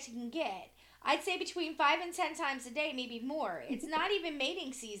 every chance he can get. I'd say between 5 and 10 times a day, maybe more. It's not even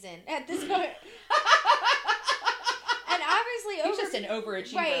mating season at this point. And obviously, he's just an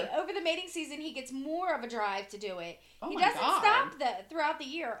overachiever. Right, over the mating season, he gets more of a drive to do it. Oh he my doesn't God. stop throughout the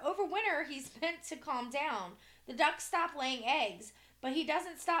year. Over winter, he's meant to calm down. The ducks stop laying eggs, but he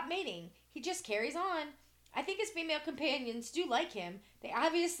doesn't stop mating. He just carries on. I think his female companions do like him. They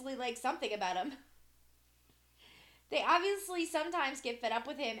obviously like something about him. They obviously sometimes get fed up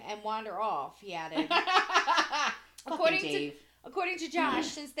with him and wander off, he added. According to Josh,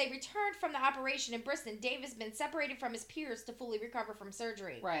 since they returned from the operation in Bristol, Dave has been separated from his peers to fully recover from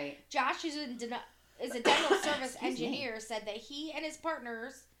surgery. Right. Josh, who's is a dental service engineer, said that he and his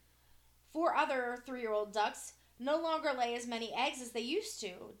partners, 4 other 3-year-old ducks, no longer lay as many eggs as they used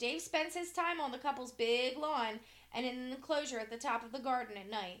to. Dave spends his time on the couple's big lawn and in an enclosure at the top of the garden at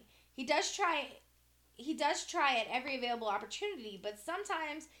night. He does try at every available opportunity, but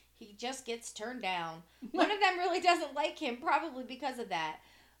sometimes he just gets turned down. One of them really doesn't like him, probably because of that.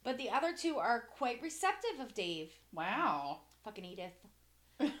 But the other 2 are quite receptive of Dave. Wow. Fucking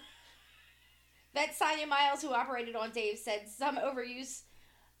Edith. Vet Sonia Miles, who operated on Dave, said some overuse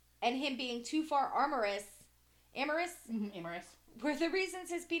and him being too far amorous were the reasons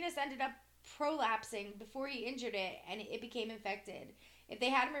his penis ended up prolapsing before he injured it and it became infected. If they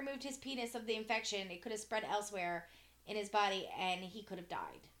hadn't removed his penis of the infection, it could have spread elsewhere in his body and he could have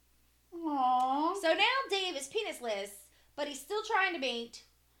died. Aww. So now Dave is penisless, but he's still trying to mate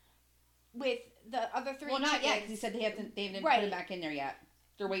with the other 3 Well, not chickens. yet, because he said they didn't Right. put him back in there yet.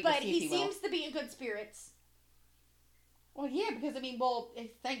 They're waiting But to see if he he will. seems to be in good spirits. Well, yeah, because,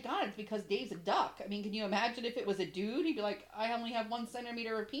 thank God it's because Dave's a duck. I mean, can you imagine if it was a dude? He'd be like, I only have 1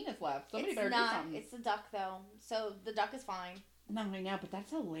 centimeter of penis left. Somebody better do something. It's the duck, though. So the duck is fine. No, I know, but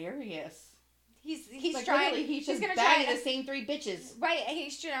that's hilarious. He's like, trying. He's just gonna bagging try the same 3 bitches. Right,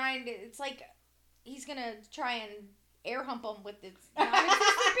 he's trying to. It's like he's gonna try and air hump him with his non-existent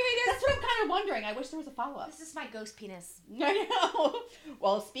penis. That's what I'm kind of wondering. I wish there was a follow-up. This is my ghost penis. I know.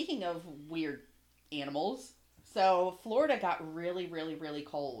 Well, speaking of weird animals, so Florida got really, really, really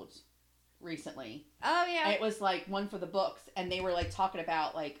cold recently. Oh yeah. And it was like one for the books, and they were like talking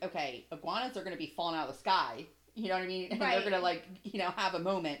about like, okay, iguanas are going to be falling out of the sky. You know what I mean? And right. They're going to like, have a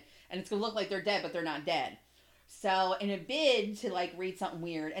moment, and it's going to look like they're dead, but they're not dead. So in a bid to like read something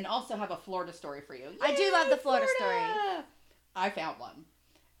weird and also have a Florida story for you. Yay, I do love the Florida story. I found one.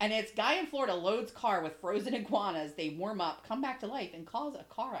 And it's guy in Florida loads car with frozen iguanas. They warm up, come back to life, and cause a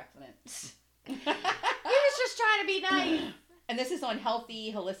car accident. He was just trying to be nice. And this is on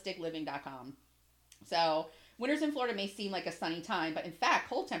healthyholisticliving.com. So, winters in Florida may seem like a sunny time, but in fact,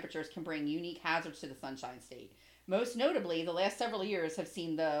 cold temperatures can bring unique hazards to the Sunshine State. Most notably, the last several years have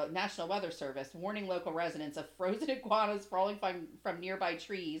seen the National Weather Service warning local residents of frozen iguanas falling from nearby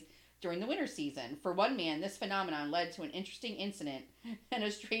trees during the winter season. For one man, this phenomenon led to an interesting incident and a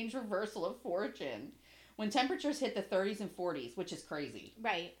strange reversal of fortune. When temperatures hit the 30s and 40s, which is crazy.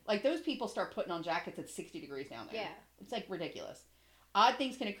 Right. Like, those people start putting on jackets at 60 degrees down there. Yeah. It's, like, ridiculous. Odd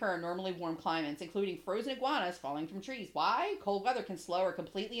things can occur in normally warm climates, including frozen iguanas falling from trees. Why? Cold weather can slow or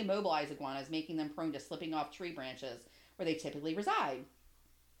completely immobilize iguanas, making them prone to slipping off tree branches where they typically reside.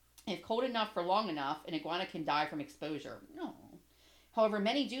 If cold enough for long enough, an iguana can die from exposure. No. However,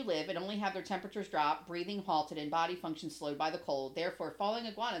 many do live and only have their temperatures drop, breathing halted, and body function slowed by the cold. Therefore, falling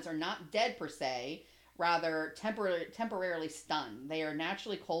iguanas are not dead per se, rather temporarily stunned. They are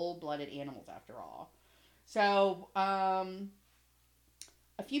naturally cold-blooded animals, after all. So, a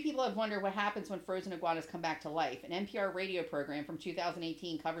few people have wondered what happens when frozen iguanas come back to life. An NPR radio program from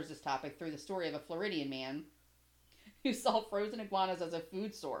 2018 covers this topic through the story of a Floridian man who saw frozen iguanas as a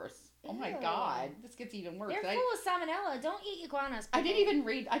food source. Oh my God, this gets even worse. They're full of salmonella. Don't eat iguanas. I didn't even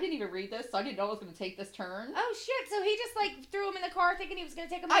read this, so I didn't know it was going to take this turn. Oh shit! So he just like threw him in the car, thinking he was going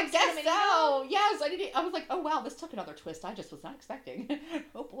to take him. I guess so. Yes, I was like, oh wow, this took another twist I just was not expecting.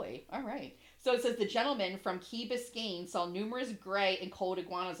 Oh boy. All right. So it says the gentleman from Key Biscayne saw numerous gray and cold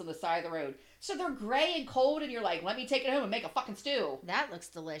iguanas on the side of the road. So they're gray and cold, and you're like, let me take it home and make a fucking stew. That looks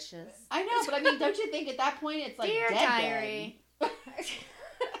delicious. I know, but I mean, don't you think at that point it's like Dear dead diary.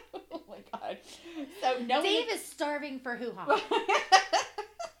 Oh my God. So Dave is starving for hoo-ha.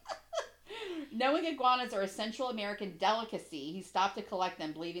 Knowing iguanas are a Central American delicacy, he stopped to collect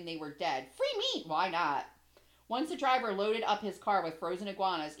them, believing they were dead. Free meat, why not? Once the driver loaded up his car with frozen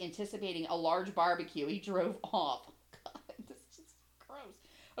iguanas, anticipating a large barbecue, he drove off. God, this is gross.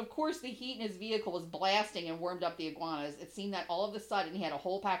 Of course, the heat in his vehicle was blasting and warmed up the iguanas. It seemed that all of a sudden he had a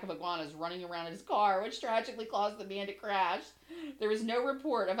whole pack of iguanas running around his car, which tragically caused the man to crash. There was no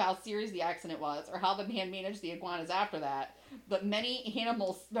report of how serious the accident was or how the man managed the iguanas after that. But many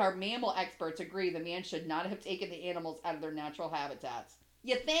mammal experts agree the man should not have taken the animals out of their natural habitats.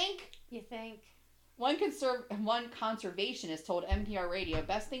 You think? You think? One conservationist told NPR Radio,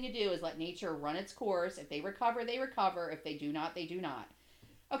 best thing to do is let nature run its course. If they recover, they recover. If they do not, they do not.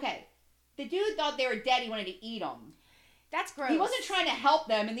 Okay, the dude thought they were dead. He wanted to eat them. That's gross. He wasn't trying to help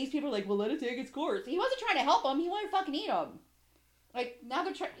them, and these people are like, well, let it take its course. He wasn't trying to help them. He wanted to fucking eat them. Like, now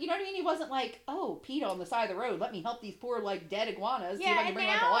they're trying, you know what I mean? He wasn't like, oh, PETA on the side of the road. Let me help these poor, like, dead iguanas. Yeah, and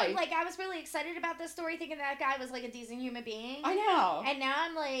now, like, I was really excited about this story, thinking that guy was, like, a decent human being. I know. And now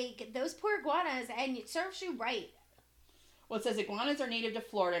I'm like, those poor iguanas, and it serves you right. Well, it says iguanas are native to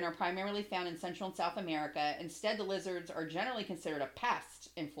Florida and are primarily found in Central and South America. Instead, the lizards are generally considered a pest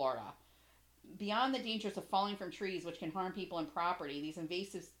in Florida. Beyond the dangers of falling from trees, which can harm people and property,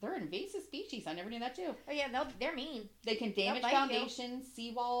 they're invasive species. I never knew that too. Oh yeah, they're mean. They can damage foundations,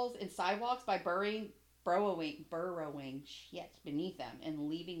 seawalls, and sidewalks by burrowing shit beneath them and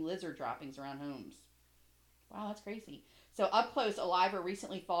leaving lizard droppings around homes. Wow, that's crazy. So up close, a live or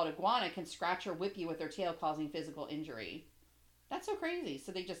recently thawed iguana can scratch or whip you with their tail, causing physical injury. That's so crazy.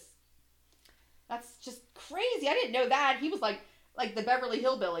 So that's just crazy. I didn't know that. He was like the Beverly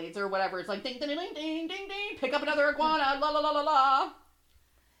Hillbillies or whatever. It's like ding, ding, ding, ding, ding, ding. Pick up another iguana. La, la, la, la, la.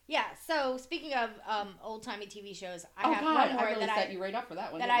 Yeah, so speaking of old-timey TV shows, I have one more I really set you right up for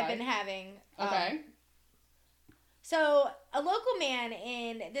that one. That I've been having. Okay. So, a local man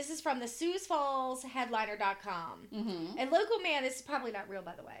this is from the SiouxFallsHeadliner.com. Mm-hmm. A local man, this is probably not real,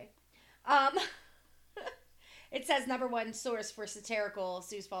 by the way. It says #1 source for satirical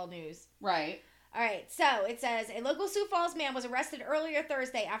Sioux Falls news. Right. All right, so it says, a local Sioux Falls man was arrested earlier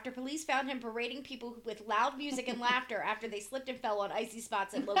Thursday after police found him parading people with loud music and laughter after they slipped and fell on icy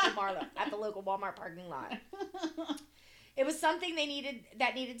spots at the local Walmart parking lot. It was something that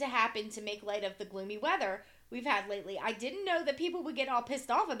needed to happen to make light of the gloomy weather we've had lately. I didn't know that people would get all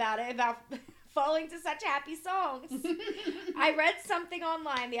pissed off about falling to such happy songs. I read something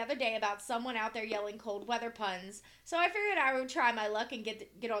online the other day about someone out there yelling cold weather puns, so I figured I would try my luck and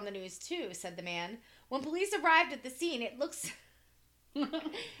get on the news too, said the man. When police arrived at the scene, it looked as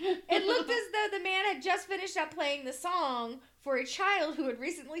though the man had just finished up playing the song for a child who had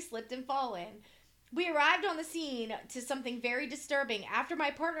recently slipped and fallen. We arrived on the scene to something very disturbing. After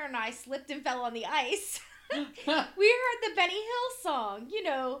my partner and I slipped and fell on the ice, we heard the Benny Hill song. You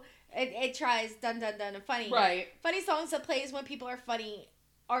know, it tries dun dun dun and funny. Right. Funny songs that plays when people are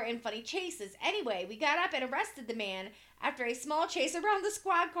in funny chases. Anyway, we got up and arrested the man after a small chase around the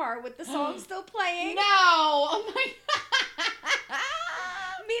squad car with the song still playing. No! Oh my God!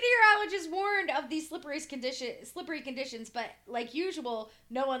 Meteorologists warned of these slippery conditions, but like usual,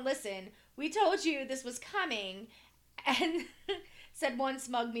 no one listened. We told you this was coming, and said one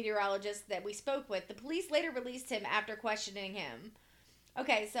smug meteorologist that we spoke with. The police later released him after questioning him.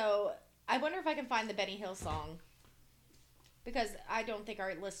 Okay, so I wonder if I can find the Benny Hill song, because I don't think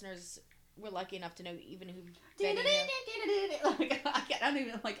our listeners were lucky enough to know even who Benny Hill.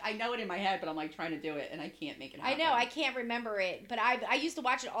 I know it in my head, but I'm like trying to do it, and I can't make it happen. I know, I can't remember it, but I used to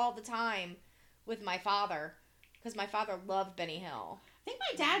watch it all the time with my father, because my father loved Benny Hill. I think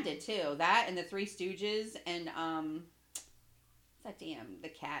my dad did too. That and the Three Stooges and the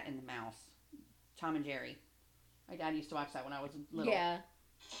Cat and the Mouse, Tom and Jerry. My dad used to watch that when I was little. Yeah.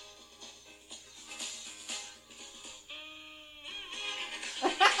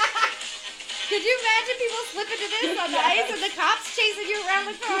 Could you imagine people slipping to this on the ice and the cops chasing you around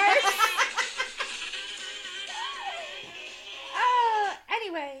the car?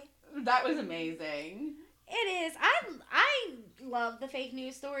 Anyway. That was amazing. It is. I love the fake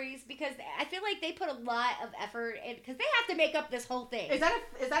news stories because I feel like they put a lot of effort in, because they have to make up this whole thing. Is that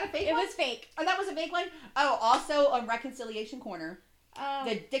a fake one? It was fake. Oh, that was a fake one? Oh, also on Reconciliation Corner,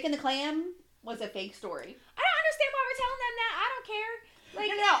 the Dick and the Clam was a fake story. I don't understand why we're telling them that. I don't care. Like,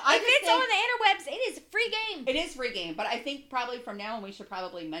 no, if it's on the interwebs, it is free game. It is free game, but I think probably from now on we should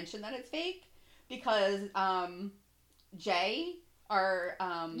probably mention that it's fake because Jay, our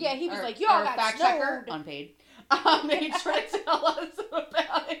he was like, y'all got fact checker, unpaid, made sure to tell us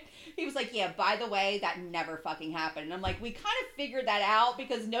about it. He was like, yeah, by the way, that never fucking happened. And I'm like, we kind of figured that out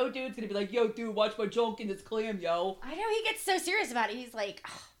because no dude's gonna be like, yo, dude, watch my junk in this clam, yo. I know, he gets so serious about it. He's like,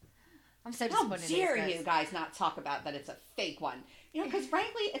 oh, I'm so disappointed. How dare you guys not talk about that it's a fake one? You know, because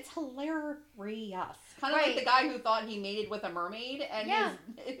frankly, it's hilarious. Kind of like the guy who thought he mated with a mermaid and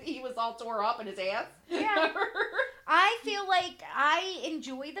he was all tore up in his ass. Yeah. I feel like I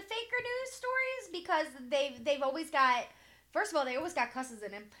enjoy the faker news stories because they've always got, first of all, they always got cusses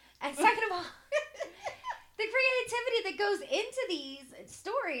in them, and second of all, the creativity that goes into these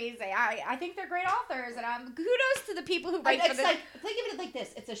stories, I think they're great authors, and kudos to the people who write for them. Like, think of it like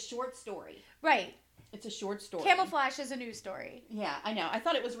this: it's a short story, right? It's a short story. Camouflage is a news story. Yeah, I know. I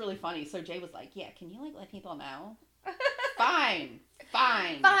thought it was really funny. So Jay was like, "Yeah, can you like let people know?" Fine,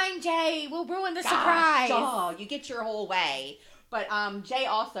 Jay. We'll ruin the Gosh, surprise. Oh, you get your whole way. But Jay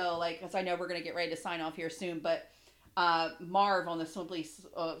also, like, because I know we're gonna get ready to sign off here soon, but Marv on the Simply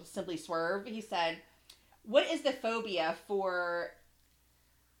Swerve, he said, "What is the phobia for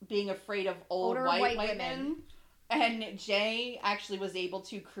being afraid of older white women?" And Jay actually was able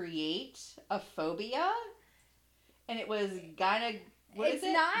to create a phobia, and it was What is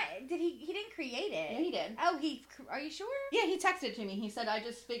it? Not. Did he didn't create it. Yeah, he did. Oh, are you sure? Yeah, he texted it to me. He said, I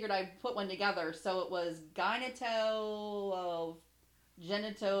just figured I'd put one together. So it was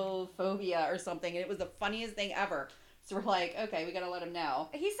genitophobia or something. And it was the funniest thing ever. So we're like, okay, we got to let him know.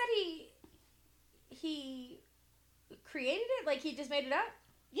 He said he created it? Like he just made it up?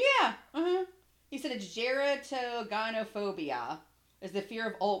 Yeah. Uh-huh. He said it's gerontoganophobia. Is the fear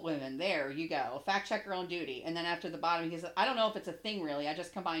of old women. There you go. Fact checker on duty. And then after the bottom, he said, I don't know if it's a thing really. I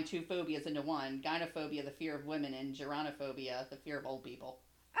just combined two phobias into one. Gynophobia, the fear of women, and gerontophophobia, the fear of old people.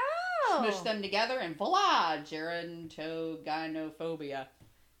 Oh. Smush them together and voila, gerontoganophobia.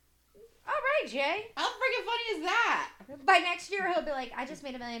 All right, Jay. How freaking funny is that? By next year, he'll be like, I just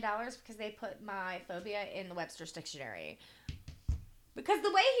made $1 million because they put my phobia in the Webster's Dictionary. Because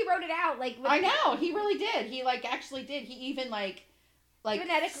the way he wrote it out, like... I know. He really did. He, actually did. He even,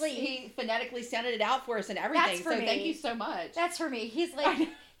 phonetically. He phonetically sounded it out for us and everything. That's for me. Thank you so much. That's for me. He's like,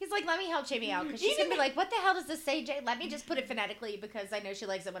 let me help Jamie out. Because she's going to be like, what the hell does this say, Jay? Let me just put it phonetically because I know she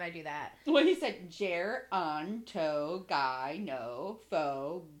likes it when I do that. Well, he said,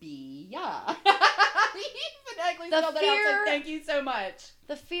 gerontoganophobia. He phonetically spelled it out. So thank you so much.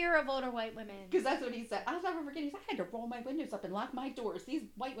 The fear of older white women. Because that's what he said. I'll never forget. He said, I had to roll my windows up and lock my doors. These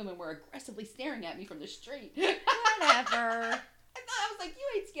white women were aggressively staring at me from the street. Whatever. I was like, you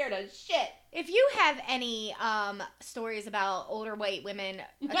ain't scared of shit. If you have any stories about older white women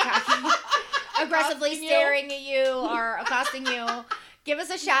aggressively staring at you or accosting you, give us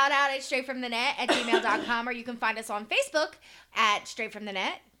a shout out at straightfromthenet@gmail.com, or you can find us on Facebook at Straight From The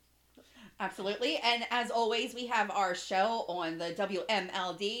Net. Absolutely. And as always, we have our show on the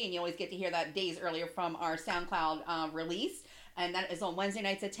WMLD, and you always get to hear that days earlier from our SoundCloud release. And that is on Wednesday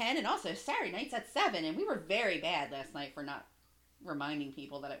nights at 10 and also Saturday nights at 7. And we were very bad last night for not reminding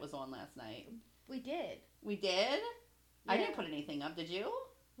people that it was on last night. We did. We did? Yeah. I didn't put anything up, did you?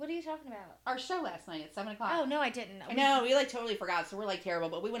 What are you talking about? Our show last night at 7 o'clock. Oh, no, I didn't. I know, we totally forgot, so we're terrible.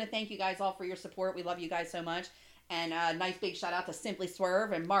 But we want to thank you guys all for your support. We love you guys so much. And a nice big shout out to Simply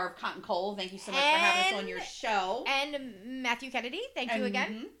Swerve and Marv Cotton Cole. Thank you so much for having us on your show. And Matthew Kennedy, thank you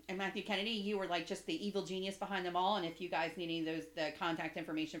again. Mm-hmm. And Matthew Kennedy, you were just the evil genius behind them all. And if you guys need any of the contact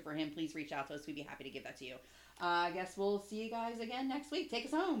information for him, please reach out to us. We'd be happy to give that to you. I guess we'll see you guys again next week. Take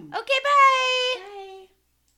us home. Okay, bye. Bye.